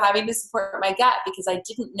also having to support my gut because I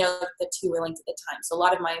didn't know that the two were linked at the time. So a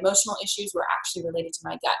lot of my emotional issues were actually related to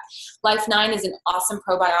my gut. Life 9 is an awesome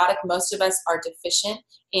probiotic. Most of us are deficient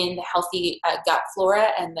in the healthy gut flora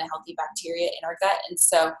and the healthy bacteria in our gut. And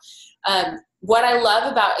so what I love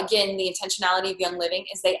about, again, the intentionality of Young Living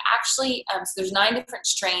is they actually, so there's 9 different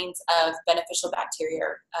strains of beneficial bacteria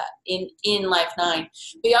in Life 9.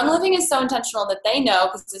 But Young Living is so intentional that they know,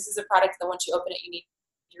 because this is a product that once you open it, you need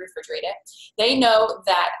to refrigerate it. They know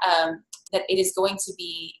that, that it is going to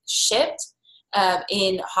be shipped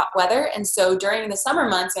in hot weather. And so during the summer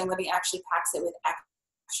months, Young Living actually packs it with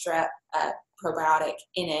extra probiotic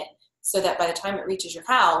in it so that by the time it reaches your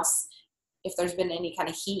house, if there's been any kind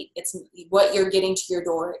of heat, it's what you're getting to your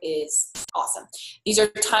door is awesome. These are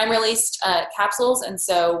time-released capsules, and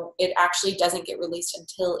so it actually doesn't get released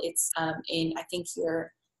until it's in, I think,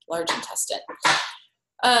 your large intestine.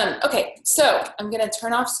 Okay, so I'm going to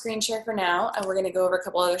turn off screen share for now, and we're going to go over a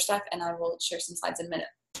couple other stuff, and I will share some slides in a minute.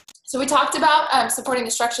 So we talked about supporting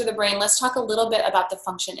the structure of the brain. Let's talk a little bit about the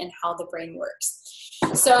function and how the brain works.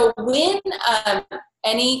 So when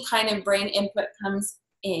any kind of brain input comes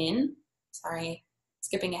in, sorry,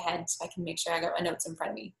 skipping ahead so I can make sure I got my notes in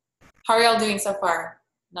front of me. How are y'all doing so far?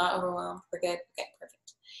 Not overwhelmed? We're good? Okay,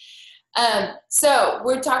 perfect. So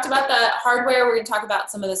we talked about the hardware. We're going to talk about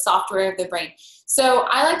some of the software of the brain. So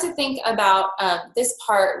I like to think about this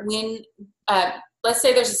part when, let's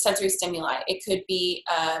say there's a sensory stimuli. It could be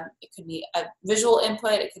a visual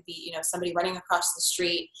input. It could be, somebody running across the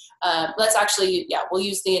street. Let's actually, we'll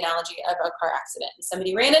use the analogy of a car accident.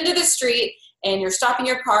 Somebody ran into the street and you're stopping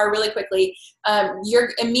your car really quickly.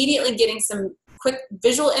 You're immediately getting some quick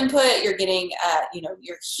visual input. You're getting,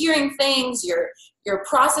 you're hearing things. You're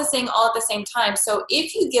processing all at the same time. So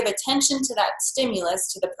if you give attention to that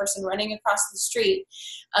stimulus, to the person running across the street,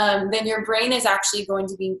 then your brain is actually going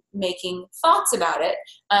to be making thoughts about it,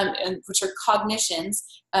 which are cognitions.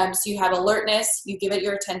 So you have alertness, you give it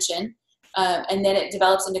your attention, and then it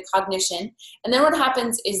develops into cognition. And then what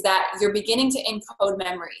happens is that you're beginning to encode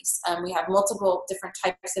memories. We have multiple different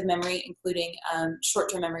types of memory, including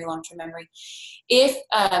short-term memory, long-term memory. If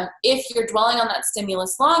you're dwelling on that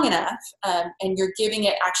stimulus long enough, and you're giving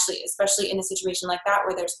it actually, especially in a situation like that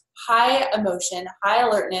where there's high emotion, high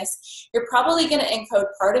alertness, you're probably going to encode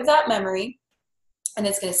part of that memory, and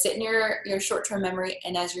it's going to sit in your short-term memory.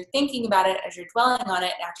 And as you're thinking about it, as you're dwelling on it,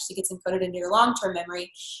 it actually gets encoded into your long-term memory.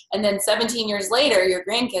 And then 17 years later, your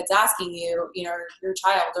grandkid's asking you, your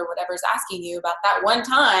child or whatever is asking you about that one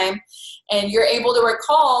time, and you're able to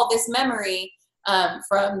recall this memory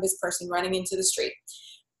from this person running into the street.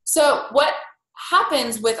 So what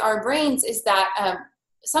happens with our brains is that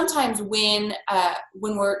sometimes when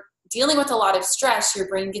we're dealing with a lot of stress, your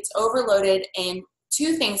brain gets overloaded and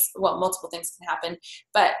two things, well, multiple things can happen,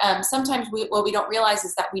 but sometimes what we don't realize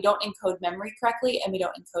is that we don't encode memory correctly and we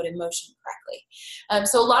don't encode emotion correctly.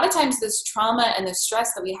 So a lot of times this trauma and the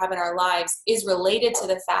stress that we have in our lives is related to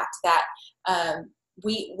the fact that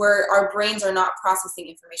our brains are not processing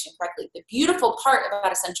information correctly. The beautiful part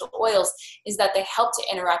about essential oils is that they help to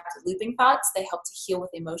interrupt looping thoughts. They help to heal with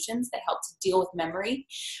emotions. They help to deal with memory.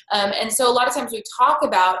 And so a lot of times we talk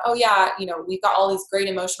about, oh yeah, we've got all these great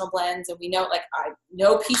emotional blends, and we know, like, I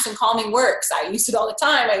know peace and calming works. I use it all the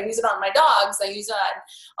time. I use it on my dogs. I use it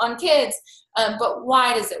on kids. But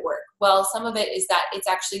why does it work? Well, some of it is that it's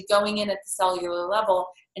actually going in at the cellular level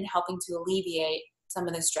and helping to alleviate some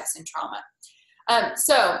of the stress and trauma.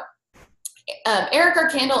 Eric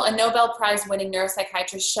Arkandel, a Nobel Prize winning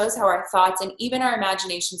neuropsychiatrist, shows how our thoughts and even our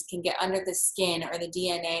imaginations can get under the skin or the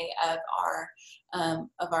DNA of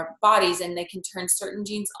our bodies, and they can turn certain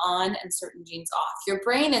genes on and certain genes off. Your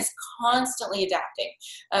brain is constantly adapting.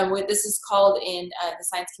 This is called in the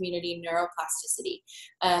science community neuroplasticity.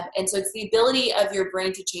 And so it's the ability of your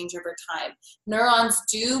brain to change over time.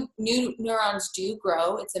 New neurons do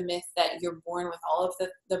grow. It's a myth that you're born with all of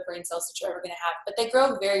the brain cells that you're ever going to have, but they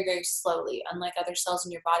grow very, very slowly. Unlike other cells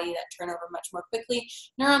in your body that turn over much more quickly,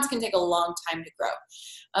 neurons can take a long time to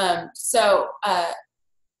grow.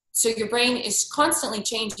 So your brain is constantly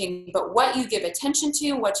changing, but what you give attention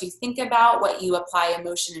to, what you think about, what you apply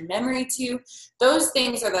emotion and memory to, those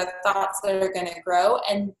things are the thoughts that are going to grow.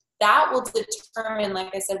 And that will determine,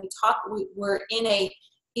 like I said, we're in a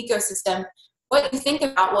ecosystem. What you think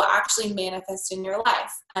about will actually manifest in your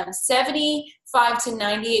life. 75 to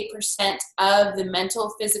 98% of the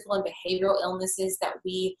mental, physical, and behavioral illnesses that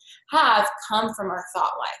we have come from our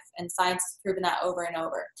thought life, and science has proven that over and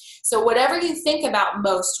over. So whatever you think about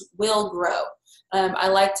most will grow. I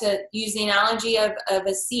like to use the analogy of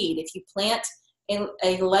a seed. If you plant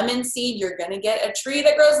a lemon seed, you're going to get a tree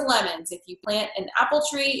that grows lemons. If you plant an apple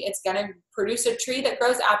tree, it's going to produce a tree that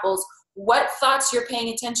grows apples. What thoughts you're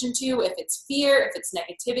paying attention to, if it's fear, if it's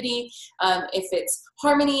negativity, if it's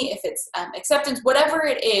harmony, if it's acceptance, whatever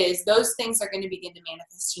it is, those things are going to begin to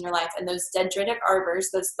manifest in your life. And those dendritic arbors,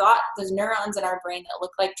 those neurons in our brain that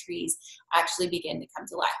look like trees, actually begin to come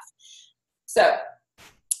to life. So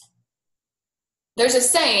there's a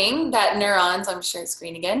saying that neurons, I'm sharing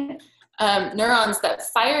screen again, neurons that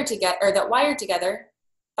fire together, or that wire together,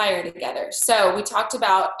 fire together. So we talked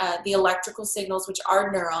about the electrical signals, which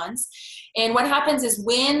are neurons. And what happens is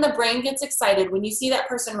when the brain gets excited, when you see that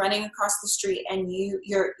person running across the street and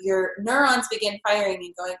your neurons begin firing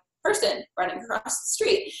and going, person running across the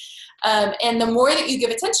street. And the more that you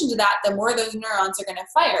give attention to that, the more those neurons are going to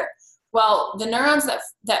fire. Well, the neurons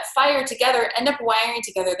that fire together end up wiring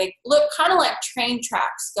together. They look kind of like train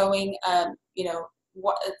tracks going,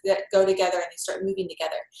 that go together, and they start moving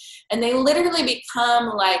together, and they literally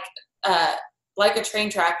become like a train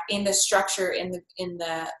track in the structure in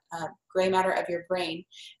the gray matter of your brain.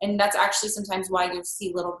 And that's actually sometimes why you'll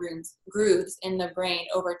see little grooves in the brain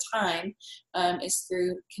over time, is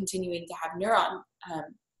through continuing to have neuron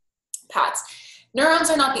paths. Neurons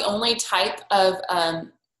are not the only type of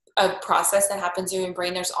process that happens in your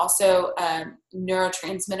brain. There's also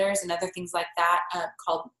neurotransmitters and other things like that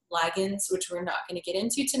called ligands, which we're not going to get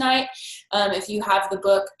into tonight. If you have the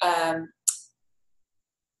book,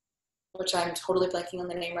 which I'm totally blanking on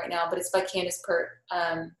the name right now, but it's by Candace Pert,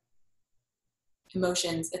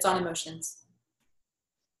 Emotions. It's on emotions.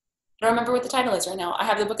 I don't remember what the title is right now. I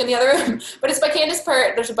have the book in the other room, but it's by Candace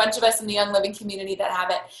Pert. There's a bunch of us in the Young Living community that have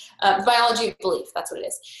it. Biology of Belief, that's what it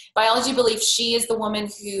is. Biology of Belief. She is the woman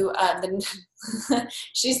who,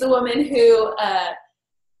 she's the woman who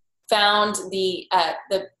found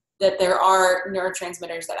that there are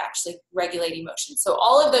neurotransmitters that actually regulate emotions. So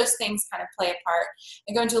all of those things kind of play a part.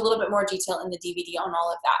 I go into a little bit more detail in the DVD on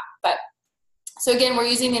all of that. But so again, we're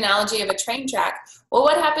using the analogy of a train track. Well,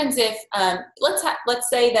 what happens if, let's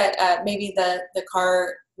say that maybe the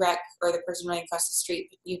car wreck or the person running across the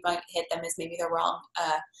street, you might hit them is maybe the wrong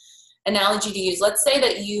analogy to use. Let's say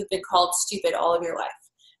that you've been called stupid all of your life.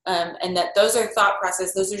 And that those are thought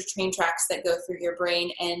process, those are train tracks that go through your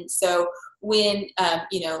brain. And so when,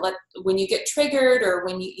 when you get triggered or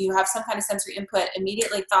when you have some kind of sensory input,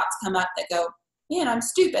 immediately thoughts come up that go, man, I'm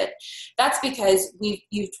stupid. That's because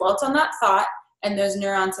you've dwelt on that thought, and those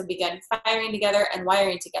neurons have begun firing together and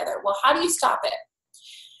wiring together. Well, how do you stop it?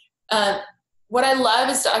 What I love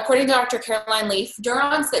is, according to Dr. Caroline Leaf,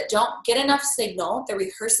 neurons that don't get enough signal, the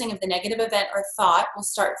rehearsing of the negative event or thought, will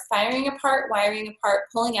start firing apart, wiring apart,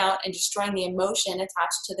 pulling out, and destroying the emotion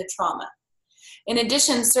attached to the trauma. In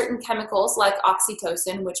addition, certain chemicals like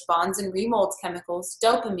oxytocin, which bonds and remolds chemicals,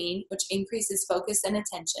 dopamine, which increases focus and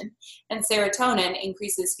attention, and serotonin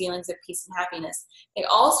increases feelings of peace and happiness. They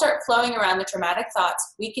all start flowing around the traumatic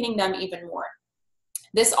thoughts, weakening them even more.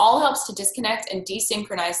 This all helps to disconnect and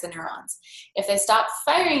desynchronize the neurons. If they stop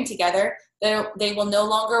firing together, they will no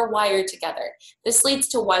longer wire together. This leads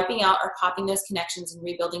to wiping out or popping those connections and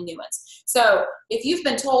rebuilding new ones. So if you've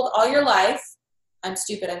been told all your life, I'm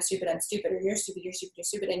stupid, I'm stupid, I'm stupid, or you're stupid, you're stupid, you're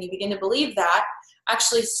stupid, and you begin to believe that,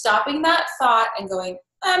 actually stopping that thought and going,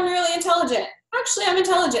 I'm really intelligent. Actually, I'm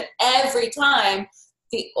intelligent. Every time,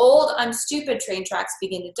 the old I'm stupid train tracks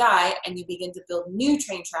begin to die, and you begin to build new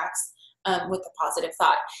train tracks with a positive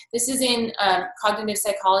thought. This is in cognitive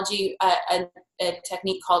psychology, a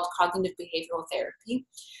technique called cognitive behavioral therapy.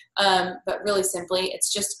 But really simply,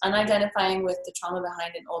 it's just unidentifying with the trauma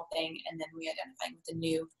behind an old thing and then re-identifying with the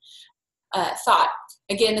new thought.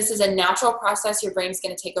 Again, this is a natural process your brain's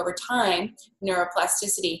going to take over time,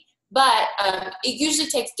 neuroplasticity. But it usually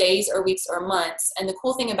takes days or weeks or months. And the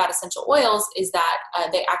cool thing about essential oils is that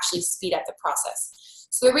they actually speed up the process.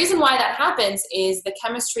 So the reason why that happens is the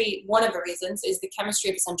chemistry, one of the reasons is the chemistry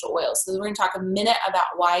of essential oils. So we're going to talk a minute about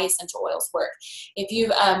why essential oils work. If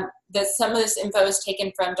you've, some of this info is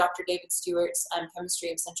taken from Dr. David Stewart's Chemistry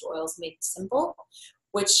of Essential Oils Made Simple,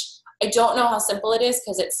 which I don't know how simple it is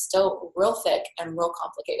because it's still real thick and real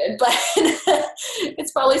complicated, but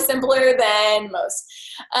it's probably simpler than most.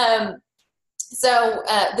 So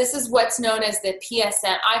this is what's known as the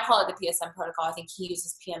PSM. I call it the PSM protocol. I think he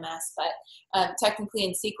uses PMS, but technically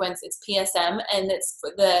in sequence, it's PSM, and it's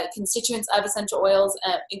for the constituents of essential oils,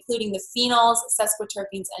 including the phenols,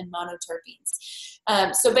 sesquiterpenes, and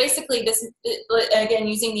monoterpenes. So basically, this is, again,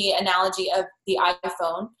 using the analogy of the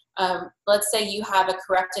iPhone. Let's say you have a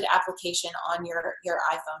corrupted application on your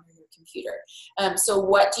iPhone or your computer. So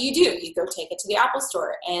what do? You go take it to the Apple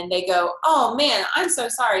store and they go, oh man, I'm so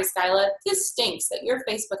sorry, Skyla. This stinks that your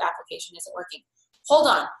Facebook application isn't working. Hold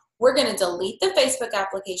on. We're going to delete the Facebook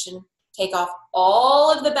application, take off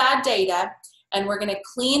all of the bad data, and we're going to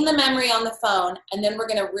clean the memory on the phone, and then we're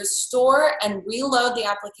going to restore and reload the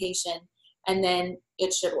application, and then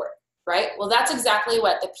it should work. Right? Well, that's exactly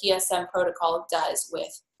what the PSM protocol does with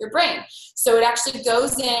your brain. So it actually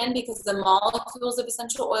goes in because the molecules of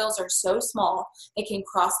essential oils are so small, they can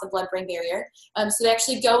cross the blood-brain barrier. So they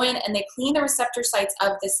actually go in and they clean the receptor sites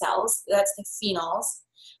of the cells. That's the phenols.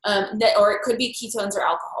 Or it could be ketones or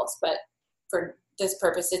alcohols, but for this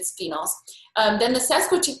purpose, it's phenols. Then the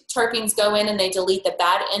sesquiterpenes go in and they delete the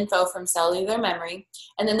bad info from cellular memory.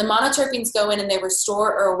 And then the monoterpenes go in and they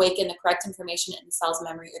restore or awaken the correct information in the cell's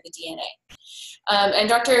memory or the DNA. And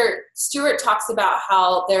Dr. Stewart talks about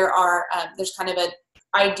how there's kind of an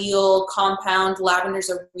ideal compound.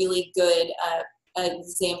 Lavender's a really good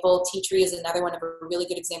example. Tea tree is another one of a really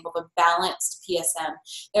good example of a balanced PSM.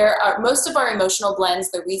 Most of our emotional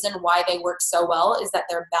blends, the reason why they work so well is that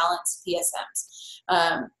they're balanced PSMs.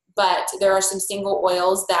 But there are some single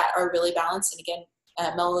oils that are really balanced. And again,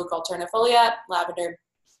 Melaleuca alternifolia, lavender,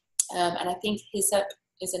 and I think hyssop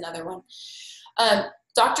is another one.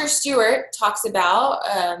 Dr. Stewart talks about,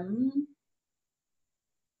 I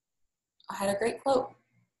had a great quote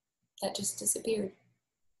that just disappeared.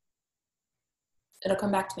 It'll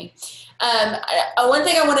come back to me. One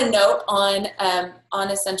thing I want to note on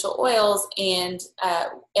essential oils and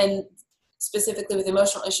specifically with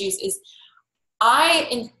emotional issues is I,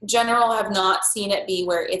 in general, have not seen it be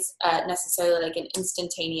where it's necessarily like an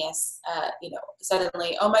instantaneous,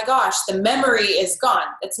 suddenly, oh my gosh, the memory is gone.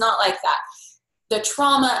 It's not like that. The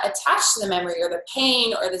trauma attached to the memory or the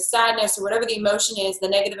pain or the sadness or whatever the emotion is, the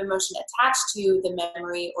negative emotion attached to the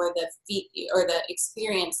memory or the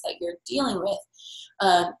experience that you're dealing with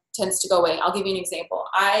tends to go away. I'll give you an example.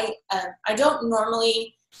 I don't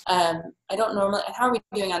normally, how are we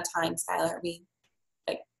doing on time, Skylar? Are we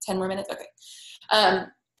like 10 more minutes? Okay.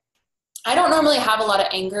 I don't normally have a lot of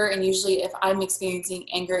anger, and usually if I'm experiencing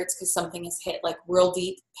anger, it's because something has hit like real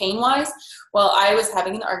deep pain-wise. Well, I was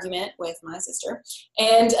having an argument with my sister,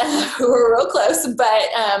 and we were real close, but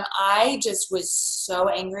I just was so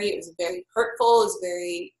angry. It was very hurtful. It was a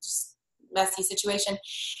very just messy situation,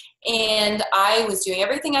 and I was doing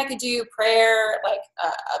everything I could do, prayer,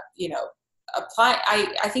 apply.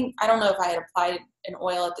 I don't know if I had applied an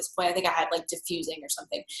oil at this point. I think I had like diffusing or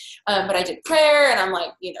something, but I did prayer, and I'm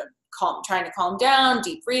like, trying to calm down,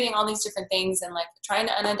 deep breathing, all these different things, and like trying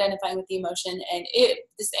to unidentify with the emotion, and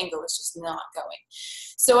this anger was just not going.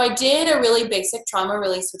 So I did a really basic trauma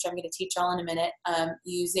release, which I'm going to teach y'all in a minute,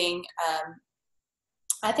 using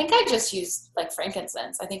I think I just used like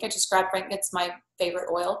frankincense. I think I just grabbed it's my favorite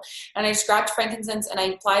oil. And I just grabbed frankincense and I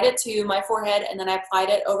applied it to my forehead, and then I applied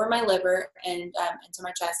it over my liver and into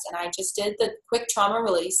my chest. And I just did the quick trauma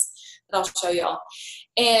release that I'll show y'all.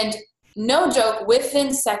 And no joke,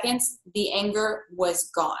 within seconds, the anger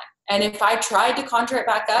was gone. And if I tried to conjure it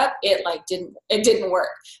back up, it didn't work.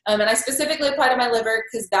 And I specifically applied to my liver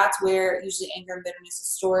because that's where usually anger and bitterness is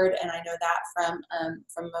stored. And I know that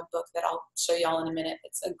from a book that I'll show y'all in a minute.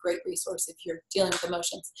 It's a great resource if you're dealing with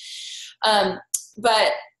emotions.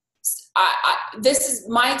 But this is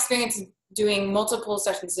my experience doing multiple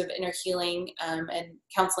sessions of inner healing and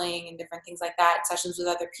counseling and different things like that, sessions with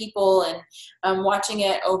other people, and watching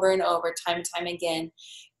it over and over, time and time again.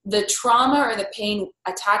 The trauma or the pain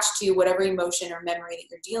attached to whatever emotion or memory that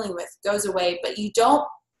you're dealing with goes away, but you don't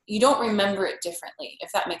remember it differently,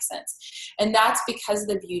 if that makes sense. And that's because of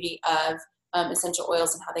the beauty of essential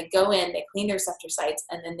oils and how they go in, they clean the receptor sites,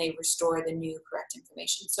 and then they restore the new correct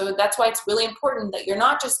information. So that's why it's really important that you're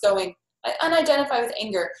not just going unidentified with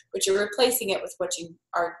anger, but you're replacing it with what you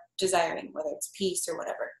are desiring, whether it's peace or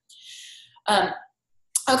whatever.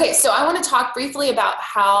 Okay, so I want to talk briefly about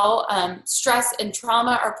how stress and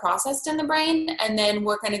trauma are processed in the brain, and then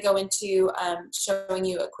we're going to go into showing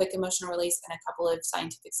you a quick emotional release and a couple of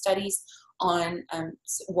scientific studies on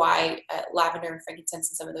why lavender and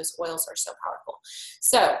frankincense and some of those oils are so powerful.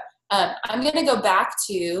 So I'm going to go back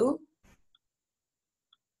to,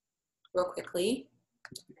 real quickly,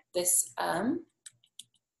 this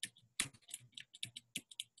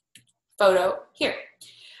photo here.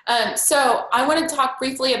 So I want to talk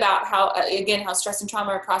briefly about how stress and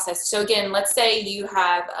trauma are processed. So again, let's say you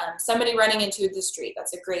have somebody running into the street.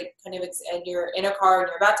 That's a great kind of, and you're in a car and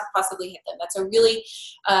you're about to possibly hit them. That's a really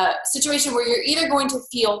situation where you're either going to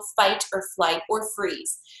feel fight or flight or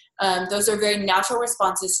freeze. Those are very natural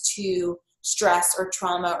responses to stress or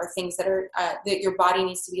trauma or things that are that your body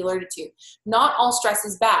needs to be alerted to. Not all stress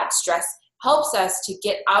is bad. Stress helps us to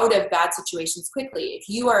get out of bad situations quickly. If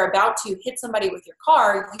you are about to hit somebody with your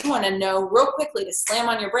car, you want to know real quickly to slam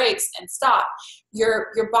on your brakes and stop. Your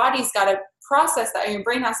body's got to process that, and your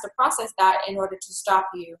brain has to process that in order to stop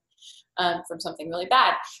you from something really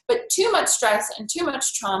bad. But too much stress and too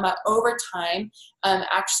much trauma over time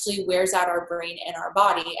actually wears out our brain and our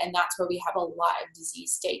body, and that's where we have a lot of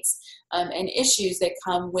disease states and issues that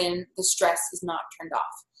come when the stress is not turned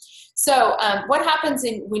off. So what happens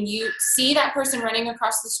when you see that person running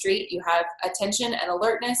across the street, you have attention and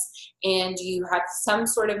alertness, and you have some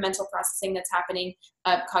sort of mental processing that's happening,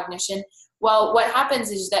 cognition. Well, what happens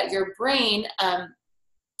is that your brain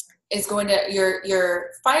is going to, a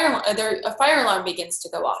fire alarm begins to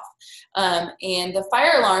go off. And the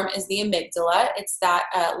fire alarm is the amygdala. It's that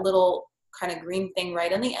little kind of green thing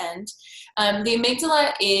right on the end. The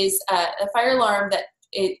amygdala is a fire alarm that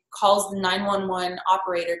it calls the 911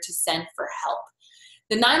 operator to send for help.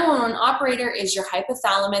 The 911 operator is your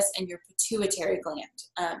hypothalamus and your pituitary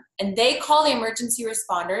gland. And they call the emergency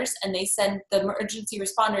responders, and they send the emergency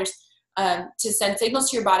responders to send signals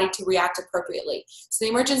to your body to react appropriately. So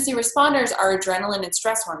the emergency responders are adrenaline and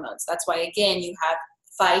stress hormones. That's why, again, you have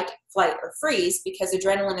fight, flight, or freeze, because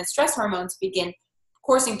adrenaline and stress hormones begin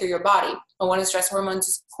coursing through your body. But one of the stress hormones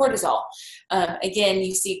is cortisol. Again,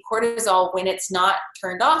 you see cortisol when it's not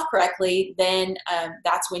turned off correctly, then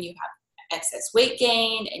that's when you have excess weight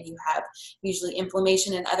gain, and you have usually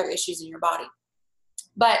inflammation and other issues in your body.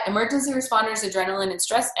 But emergency responders, adrenaline and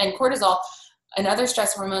stress and cortisol and other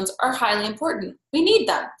stress hormones are highly important. We need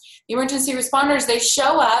them. The emergency responders, they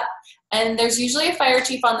show up, and there's usually a fire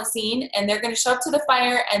chief on the scene, and they're going to show up to the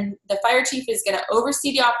fire, and the fire chief is going to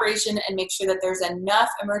oversee the operation and make sure that there's enough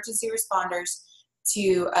emergency responders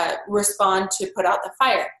to respond to put out the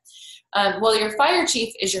fire. Well, your fire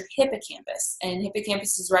chief is your hippocampus, and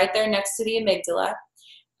hippocampus is right there next to the amygdala.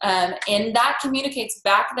 And that communicates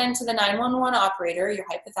back then to the 911 operator, your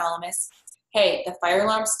hypothalamus, hey, the fire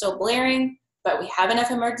alarm's still blaring, but we have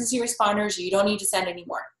enough emergency responders, you don't need to send any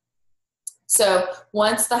more. So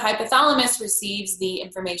once the hypothalamus receives the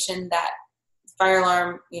information that fire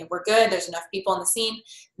alarm, we're good, there's enough people on the scene,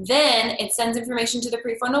 then it sends information to the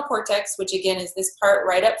prefrontal cortex, which again is this part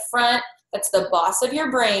right up front, that's the boss of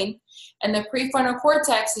your brain. And the prefrontal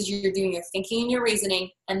cortex is you're doing your thinking and your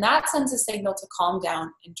reasoning, and that sends a signal to calm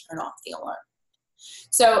down and turn off the alarm.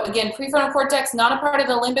 So again, prefrontal cortex, not a part of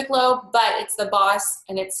the limbic lobe, but it's the boss,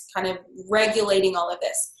 and it's kind of regulating all of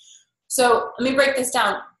this. So let me break this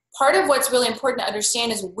down. Part of what's really important to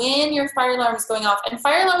understand is when your fire alarm is going off, and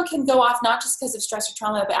fire alarm can go off not just because of stress or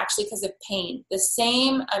trauma, but actually because of pain. The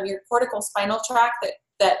same, your cortical spinal tract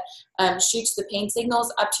that shoots the pain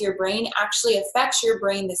signals up to your brain actually affects your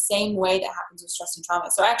brain the same way that happens with stress and trauma.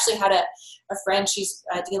 So I actually had a friend, she's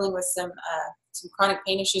dealing with some chronic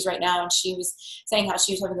pain issues right now, and she was saying how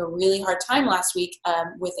she was having a really hard time last week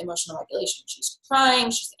with emotional regulation. She's crying,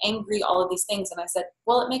 she's angry, all of these things. And I said,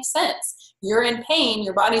 well, it makes sense. You're in pain,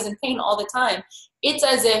 your body's in pain all the time. It's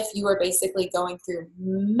as if you are basically going through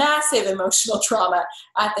massive emotional trauma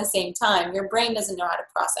at the same time. Your brain doesn't know how to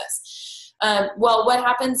process. Well, what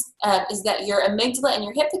happens is that your amygdala and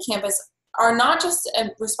your hippocampus are not just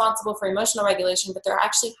responsible for emotional regulation, but they're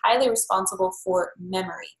actually highly responsible for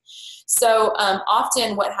memory. So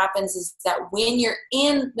often what happens is that when you're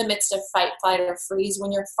in the midst of fight, flight, or freeze,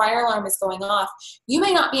 when your fire alarm is going off, you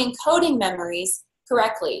may not be encoding memories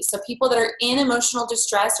correctly. So people that are in emotional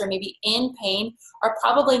distress or maybe in pain are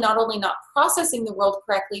probably not only not processing the world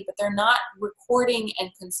correctly, but they're not recording and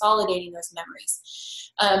consolidating those memories.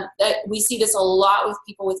 We see this a lot with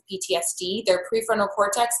people with PTSD. Their prefrontal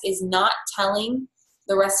cortex is not telling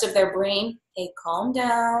the rest of their brain, hey, calm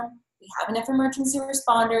down. We have enough emergency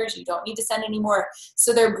responders. You don't need to send any more.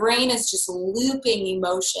 So their brain is just looping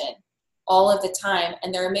emotion all of the time,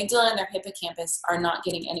 and their amygdala and their hippocampus are not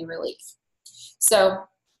getting any relief. So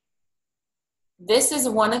this is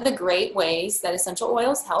one of the great ways that essential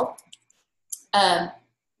oils help. Did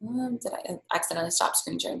I accidentally stop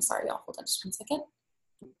screen sharing? Sorry, y'all. Hold on just 1 second.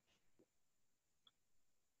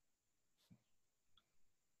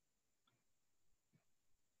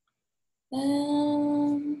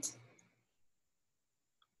 And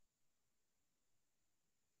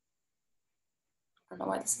I don't know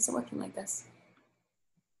why this isn't working like this.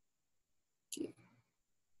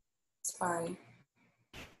 Sorry.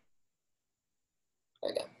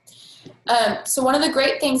 There we go. So one of the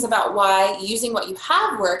great things about why using what you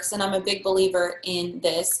have works, and I'm a big believer in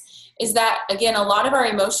this, is that, again, a lot of our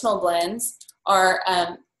emotional blends are,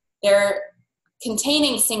 they're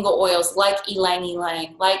containing single oils like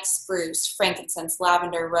ylang-ylang, like spruce, frankincense,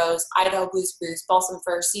 lavender, rose, Idaho blue spruce, balsam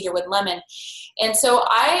fir, cedarwood, lemon. And so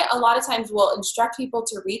I, a lot of times, will instruct people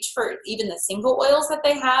to reach for even the single oils that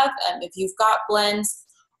they have. If you've got blends,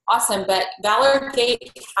 awesome, but Valor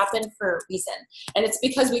Gate happened for a reason. And it's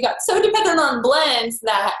because we got so dependent on blends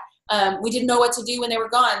that we didn't know what to do when they were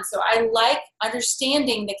gone. So I like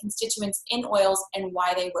understanding the constituents in oils and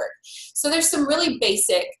why they work. So there's some really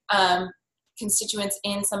basic constituents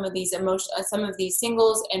in some of these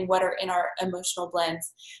singles and what are in our emotional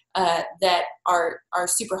blends that are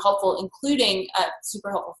super helpful, including super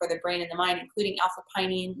helpful for the brain and the mind, including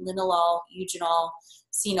alpha-pinene, linalool, eugenol,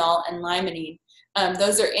 phenol, and limonene.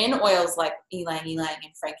 Those are in oils like ylang-ylang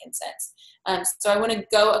and frankincense. So I want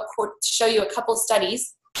to show you a couple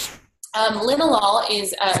studies. Linalool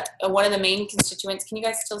is one of the main constituents. Can you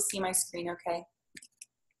guys still see my screen okay?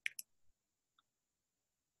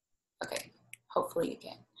 Okay, hopefully you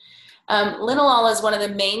can. Linalool is one of the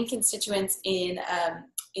main constituents in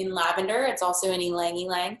lavender. It's also in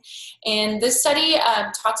ylang-ylang. And this study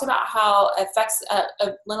talks about how effects of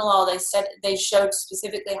linalool, they showed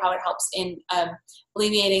specifically how it helps in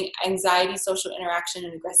alleviating anxiety, social interaction,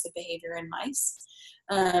 and aggressive behavior in mice.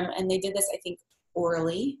 And they did this, I think,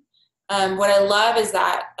 orally. What I love is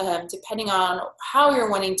that depending on how you're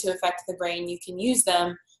wanting to affect the brain, you can use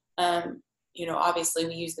them. Obviously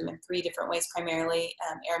we use them in 3 different ways, primarily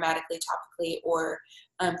aromatically, topically, or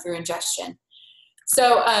through ingestion.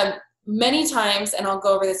 So many times, and I'll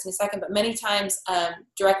go over this in a second, but many times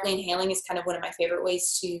directly inhaling is kind of one of my favorite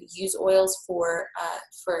ways to use oils for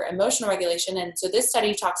emotional regulation. And so this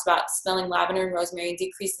study talks about smelling lavender and rosemary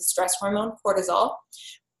decrease the stress hormone cortisol,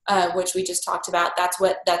 which we just talked about. That's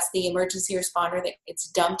the emergency responder that gets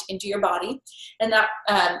dumped into your body, and that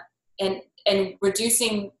and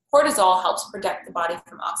reducing cortisol helps protect the body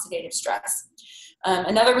from oxidative stress.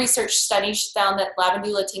 Another research study found that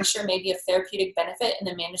lavandula tincture may be of therapeutic benefit in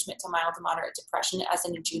the management to mild to moderate depression as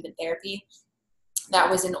an adjuvant therapy. That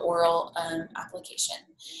was an oral application.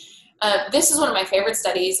 This is one of my favorite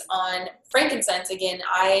studies on frankincense. Again,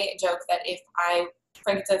 I joke that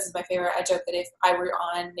frankincense is my favorite. I joke that if I were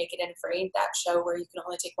on Naked and Afraid, that show where you can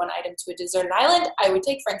only take one item to a deserted island, I would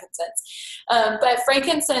take frankincense. But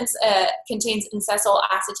frankincense contains incesol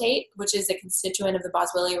acetate, which is a constituent of the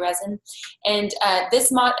boswellia resin. And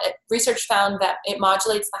this research found that it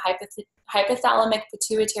modulates the hypothalamic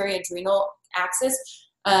pituitary adrenal axis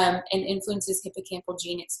and influences hippocampal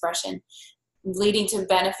gene expression, leading to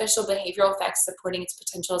beneficial behavioral effects supporting its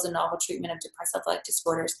potential as a novel treatment of depressive-like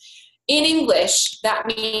disorders. In English, that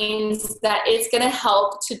means that it's going to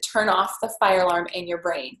help to turn off the fire alarm in your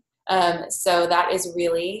brain. So that is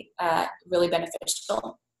really, really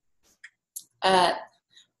beneficial. A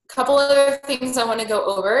couple other things I want to go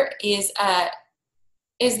over is that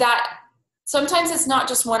sometimes it's not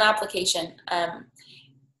just one application.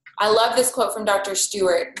 I love this quote from Dr.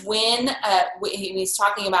 Stewart when he's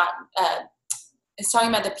talking about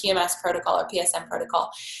the PMS protocol or PSM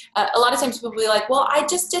protocol. A lot of times people will be like, well, I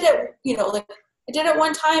just did it, like I did it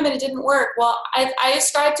one time and it didn't work. Well, I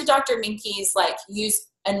ascribe to Dr. Minky's like use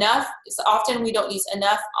enough. So often we don't use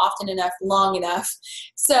enough, often enough, long enough.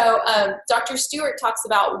 So Dr. Stewart talks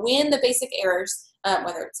about when the basic errors,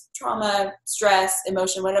 whether it's trauma, stress,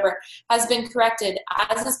 emotion, whatever, has been corrected,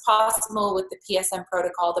 as is possible with the PSM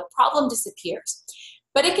protocol, the problem disappears.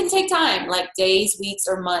 But it can take time, like days, weeks,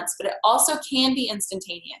 or months, but it also can be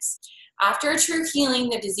instantaneous. After a true healing,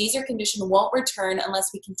 the disease or condition won't return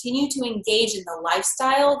unless we continue to engage in the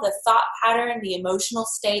lifestyle, the thought pattern, the emotional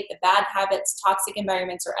state, the bad habits, toxic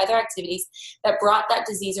environments, or other activities that brought that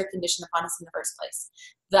disease or condition upon us in the first place.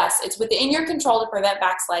 Thus, it's within your control to prevent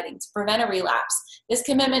backsliding, to prevent a relapse. This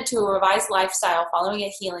commitment to a revised lifestyle following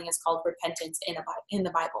a healing is called repentance in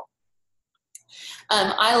the Bible.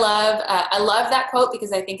 I love that quote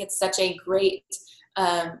because I think it's such a great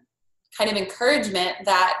kind of encouragement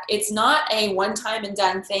that it's not a one-time and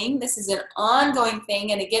done thing. This is an ongoing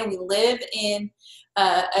thing. And again, we live in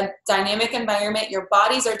a dynamic environment. Your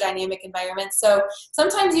bodies are dynamic environments. So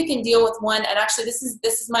sometimes you can deal with one, and actually this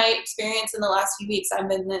is my experience in the last few weeks. I've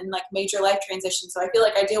been in like major life transition. So I feel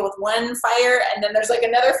like I deal with one fire and then there's like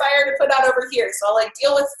another fire to put out over here. So I'll like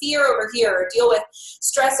deal with fear over here or deal with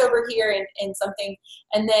stress over here in something.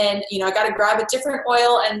 And then, I got to grab a different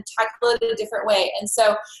oil and tackle it a different way. And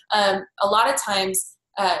so a lot of times,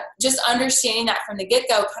 just understanding that from the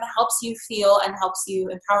get-go kind of helps you feel and helps you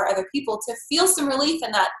empower other people to feel some relief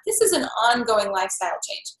in that this is an ongoing lifestyle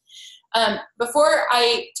change. Before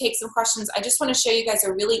I take some questions, I just want to show you guys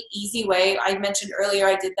a really easy way. I mentioned earlier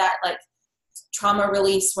I did that like trauma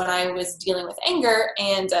release when I was dealing with anger,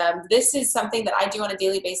 and this is something that I do on a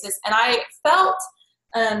daily basis. And I felt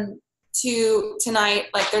tonight,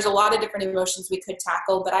 like there's a lot of different emotions we could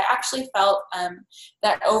tackle, but I actually felt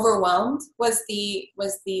that overwhelmed was the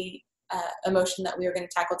emotion that we were going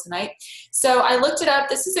to tackle tonight. So I looked it up.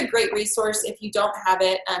 This is a great resource if you don't have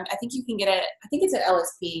it. I think you can get it. I think it's at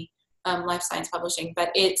LSP, Life Science Publishing,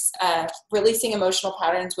 but it's Releasing Emotional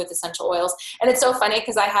Patterns with Essential Oils. And it's so funny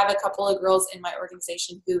because I have a couple of girls in my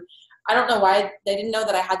organization who, I don't know why they didn't know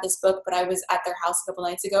that I had this book, but I was at their house a couple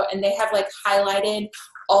nights ago and they have like highlighted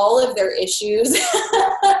all of their issues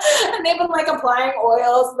and they've been like applying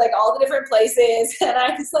oils like all the different places. And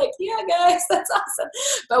I was like, yeah, guys, that's awesome.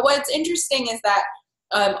 But what's interesting is that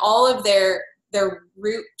all of their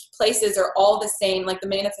root places are all the same, like the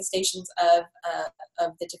manifestations of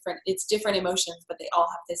the different emotions, but they all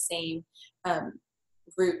have the same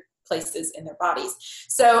root places in their bodies.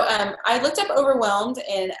 So I looked up overwhelmed,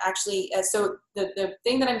 and actually, so the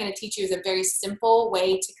thing that I'm going to teach you is a very simple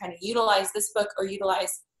way to kind of utilize this book or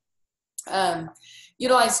utilize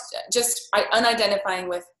just unidentifying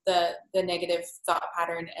with the negative thought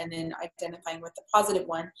pattern and then identifying with the positive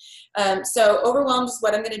one. So overwhelmed is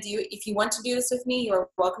what I'm going to do. If you want to do this with me, you're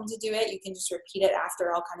welcome to do it. You can just repeat it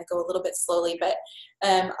after. I'll kind of go a little bit slowly, but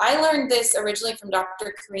I learned this originally from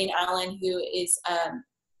Dr. Corrine Allen, who is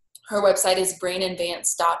her website is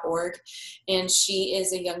brainadvance.org, and she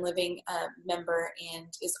is a Young Living member and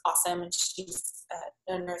is awesome, and she's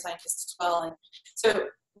a neuroscientist as well. And so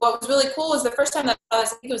what was really cool was the first time that I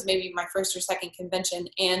think it was maybe my first or second convention,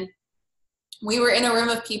 and we were in a room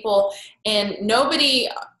of people, and nobody,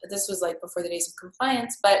 this was like before the days of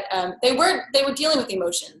compliance, but they were dealing with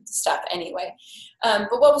emotion stuff anyway.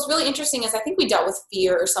 But what was really interesting is I think we dealt with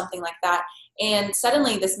fear or something like that, and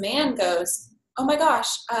suddenly this man goes, oh my gosh,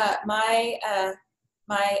 my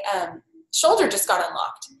shoulder just got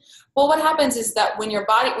unlocked. Well, what happens is that when your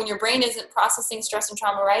brain isn't processing stress and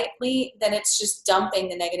trauma rightly, then it's just dumping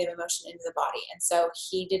the negative emotion into the body. And so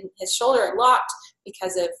his shoulder locked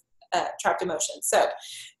because of trapped emotion. So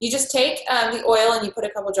you just take the oil and you put a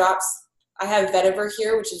couple drops. I have vetiver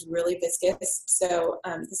here, which is really viscous. So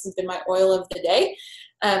this has been my oil of the day.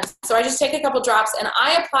 So I just take a couple drops and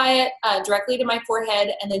I apply it directly to my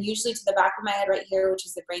forehead, and then usually to the back of my head right here, which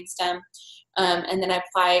is the brainstem. And then I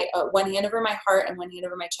apply one hand over my heart and one hand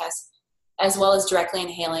over my chest, as well as directly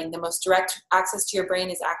inhaling. The most direct access to your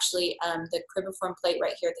brain is actually the cribriform plate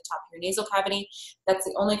right here at the top of your nasal cavity. That's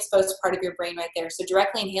the only exposed part of your brain right there. So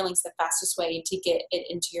directly inhaling is the fastest way to get it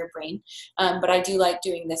into your brain. But I do like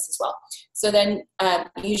doing this as well. So then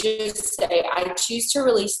you just say, I choose to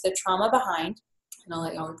release the trauma behind. And I'll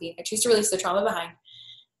let y'all repeat. I choose to release the trauma behind.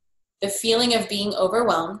 The feeling of being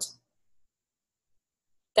overwhelmed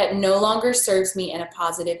that no longer serves me in a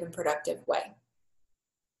positive and productive way.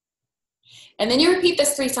 And then you repeat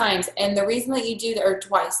this 3 times. And the reason that you do that, or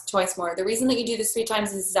twice more, the reason that you do this 3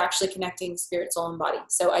 times is actually connecting spirit, soul, and body.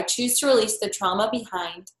 So I choose to release the trauma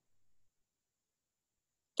behind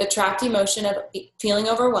the trapped emotion of feeling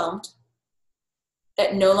overwhelmed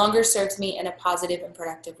that no longer serves me in a positive and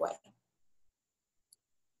productive way.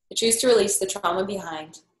 I choose to release the trauma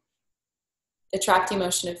behind the trapped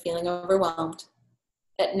emotion of feeling overwhelmed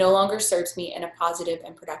that no longer serves me in a positive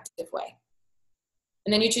and productive way.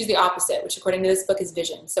 And then you choose the opposite, which according to this book is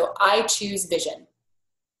vision. So I choose vision.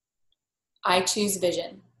 I choose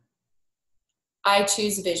vision. I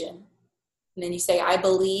choose vision. And then you say, I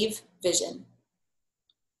believe vision.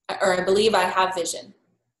 Or I believe I have vision.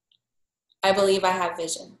 I believe I have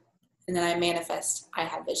vision. And then I manifest I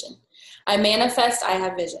have vision. I manifest I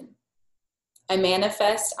have vision. I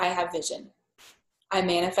manifest I have vision. I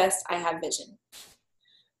manifest I have vision.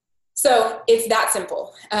 So it's that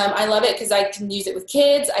simple. I love it because I can use it with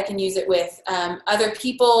kids. I can use it with other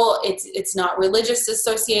people. It's not religious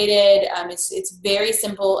associated. It's very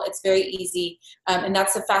simple. It's very easy. And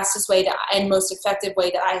that's the fastest way and most effective way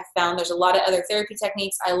that I have found. There's a lot of other therapy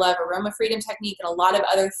techniques. I love aroma freedom technique and a lot of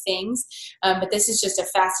other things. But this is just a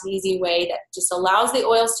fast and easy way that just allows the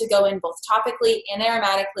oils to go in both topically and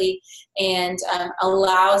aromatically, and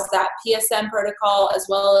allows that PSM protocol, as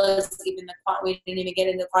well as even we didn't even get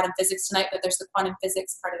into quantum physics tonight, but there's the quantum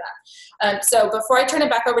physics part of that. So before I turn it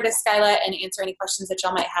back over to Skyla and answer any questions that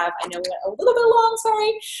y'all might have, I know we went a little bit long,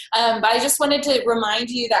 sorry. But I just wanted to remind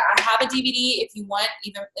you that I have a DVD. If you want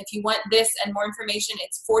this and more information,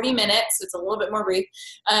 it's 40 minutes. So it's a little bit more brief.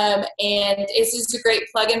 And it's just a great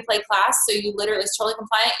plug and play class. So you literally, it's totally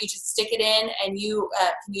compliant. You just stick it in and you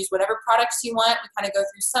can use whatever products you want. We kind of go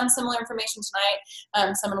through some similar information tonight,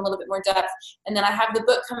 some in a little bit more depth. And then I have the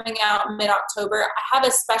book coming out mid-October. I have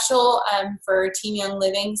a special for Team Young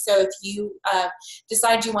Living. So if you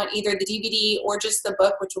decide you want either the DVD or just the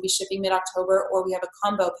book, which will be shipping mid-October, or we have a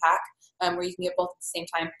combo pack where you can get both at the same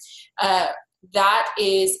time. That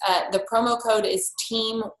is, the promo code is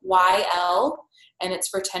TEAMYL, and it's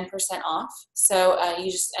for 10% off. So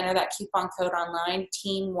you just enter that coupon code online,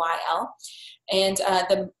 TEAMYL. And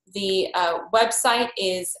the website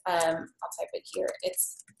is, I'll type it here,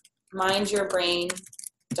 it's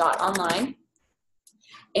mindyourbrain.online.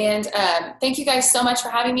 And thank you guys so much for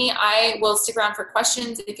having me. I will stick around for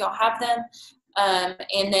questions if y'all have them.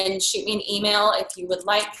 And then shoot me an email if you would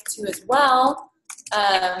like to as well.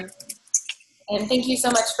 And thank you so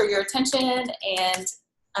much for your attention. And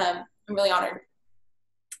I'm really honored.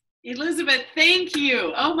 Elizabeth, thank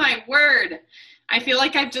you. Oh my word. I feel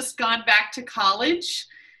like I've just gone back to college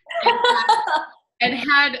and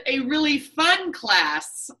had a really fun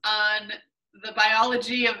class on the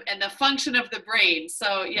biology of and the function of the brain.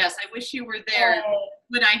 So yes, I wish you were there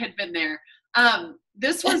when I had been there.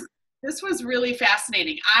 This was really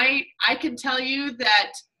fascinating. I can tell you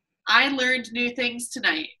that I learned new things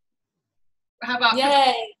tonight. How about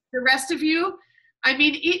the rest of you? I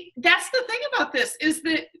mean, that's the thing about this, is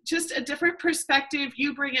that just a different perspective.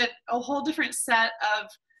 You bring a whole different set of,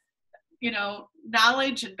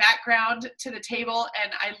 knowledge and background to the table,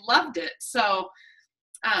 and I loved it. So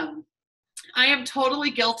I am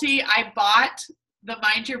totally guilty. I bought the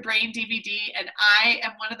Mind Your Brain DVD, and I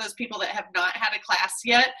am one of those people that have not had a class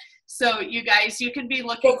yet. So you guys, you can be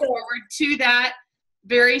looking forward to that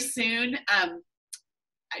very soon,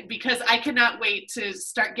 because I cannot wait to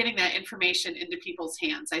start getting that information into people's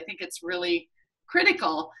hands. I think it's really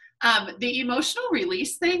critical. The emotional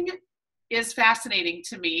release thing is fascinating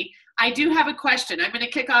to me. I do have a question. I'm going to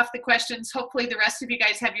kick off the questions. Hopefully the rest of you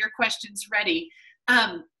guys have your questions ready.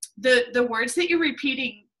 The words that you're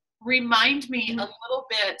repeating remind me a little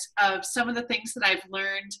bit of some of the things that I've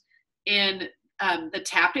learned in the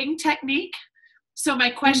tapping technique. So my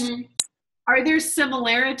question, are there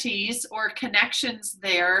similarities or connections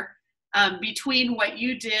there between what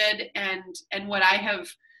you did and what I have,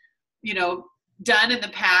 done in the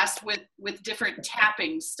past with different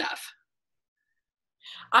tapping stuff?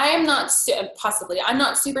 I am not I'm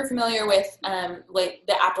not super familiar with like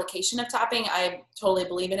the application of tapping. I totally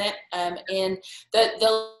believe in it. And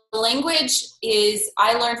the language is,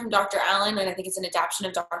 I learned from Dr. Allen, and I think it's an adaptation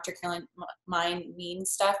of Dr. Caroline Mean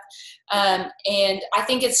stuff. And I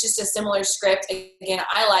think it's just a similar script. Again,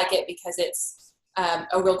 I like it because it's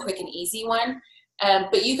a real quick and easy one.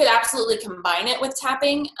 But you could absolutely combine it with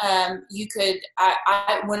tapping. You could,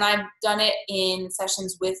 when I've done it in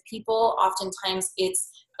sessions with people, oftentimes it's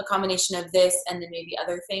a combination of this and then maybe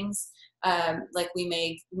other things. Like we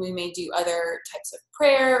may do other types of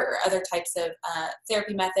prayer or other types of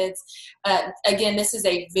therapy methods. Again, this is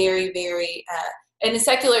a very, very, in the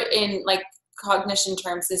secular, in like cognition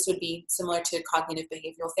terms, this would be similar to cognitive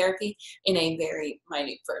behavioral therapy in a very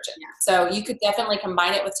minute version. Yeah. So you could definitely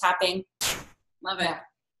combine it with tapping. Love it. Yeah.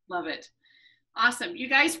 Love it. Awesome. You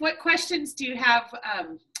guys, what questions do you have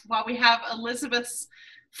while we have Elizabeth's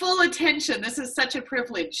full attention? This is such a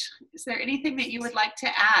privilege. Is there anything that you would like to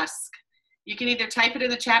ask? You can either type it in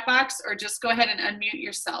the chat box or just go ahead and unmute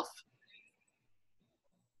yourself.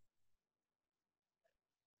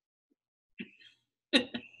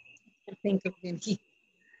 Think of any.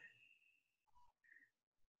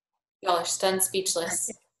 Y'all are stunned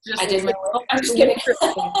speechless. I did my little, I'm just kidding.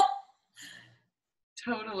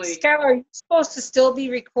 Totally. Skylar, are you supposed to still be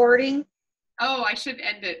recording? Oh, I should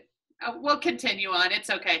end it. We'll continue on. It's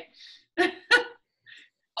okay.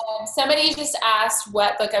 Somebody just asked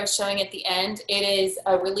what book I was showing at the end. It is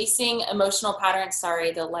Releasing Emotional Patterns.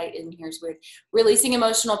 Sorry, the light in here is weird. Releasing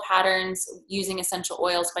Emotional Patterns Using Essential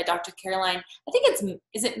Oils by Dr. Caroline. I think it's,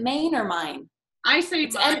 is it Maine or Mine? I say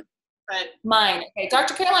it's Mine. But Mine. Okay,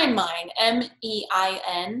 Dr. Caroline Mine,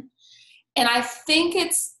 M-E-I-N. And I think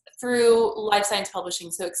it's through Life Science Publishing,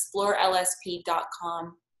 so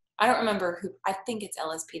explorelSP.com. I don't remember who, I think it's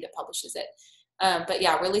LSP that publishes it. But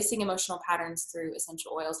yeah, Releasing Emotional Patterns Through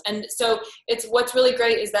Essential Oils. And so it's, what's really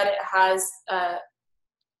great is that it has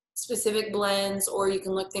specific blends, or you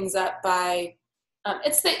can look things up by,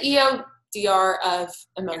 it's the EODR of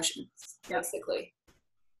emotions, basically.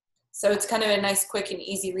 So it's kind of a nice, quick, and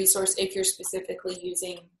easy resource if you're specifically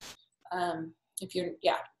using, if you're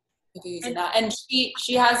using that. And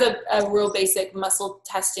she has a real basic muscle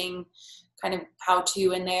testing kind of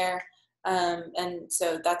how-to in there. And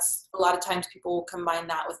so that's, a lot of times people will combine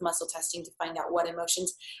that with muscle testing to find out what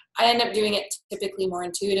emotions. I end up doing it typically more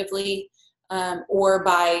intuitively, or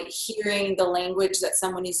by hearing the language that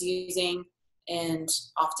someone is using. And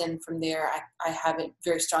often from there, I have a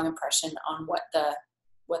very strong impression on what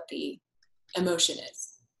the emotion is.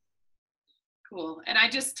 Cool. And I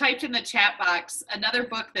just typed in the chat box, another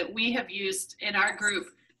book that we have used in our group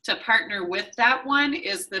to partner with that one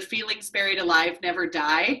is The Feelings Buried Alive Never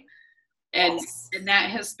Die. And that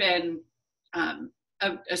has been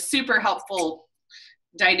a super helpful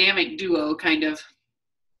dynamic duo, kind of.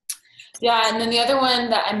 Yeah, and then the other one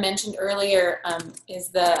that I mentioned earlier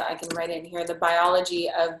is I can write it in here, The Biology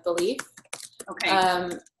of Belief. Okay.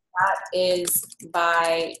 That is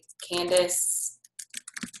by Candace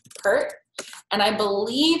Pert. And I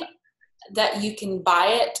believe that you can buy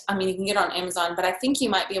it. I mean, you can get it on Amazon, but I think you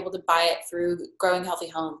might be able to buy it through Growing Healthy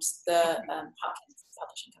Homes, the Hopkins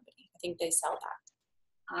publishing company. I think they sell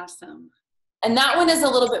that. Awesome. And that one is a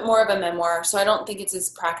little bit more of a memoir, so I don't think it's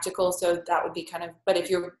as practical. So that would be kind of, but if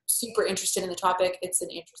you're super interested in the topic, it's an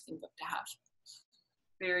interesting book to have.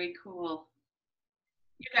 Very cool.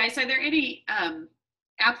 You guys, are there any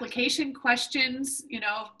application questions? You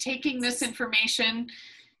know, taking this information,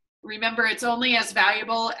 remember it's only as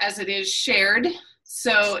valuable as it is shared.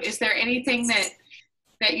 So is there anything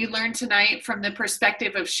that you learned tonight from the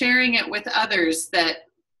perspective of sharing it with others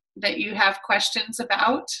that you have questions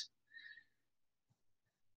about?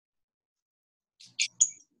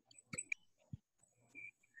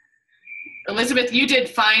 Elizabeth, you did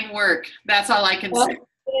fine work. That's all I can say.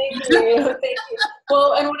 Thank you. Thank you.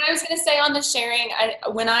 Well, and what I was going to say on the sharing,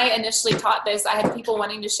 when I initially taught this, I had people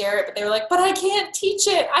wanting to share it, but they were like, but I can't teach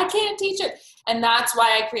it. I can't teach it. And that's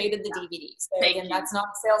why I created the DVD. So again, that's not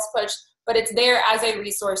a sales push, but it's there as a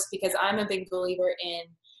resource because I'm a big believer in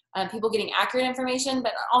people getting accurate information,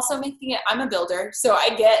 but also making it, I'm a builder. So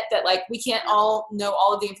I get that like we can't all know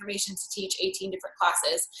all of the information to teach 18 different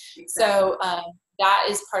classes. Exactly. So that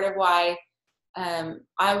is part of why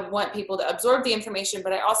I want people to absorb the information,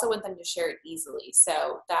 but I also want them to share it easily.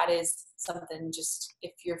 So that is something, just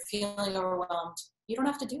if you're feeling overwhelmed, you don't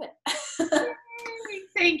have to do it.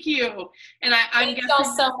 Thank you. And I'm guessing y'all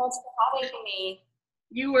so much for having me.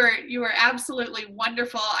 You were absolutely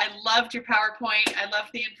wonderful. I loved your PowerPoint. I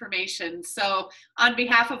loved the information. So on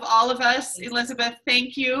behalf of all of us, Elizabeth,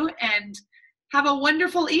 thank you and have a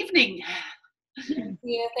wonderful evening. Thank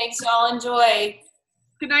you. Thanks, y'all. Enjoy.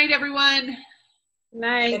 Good night, everyone. Good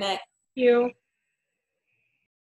night. Good night. Thank you.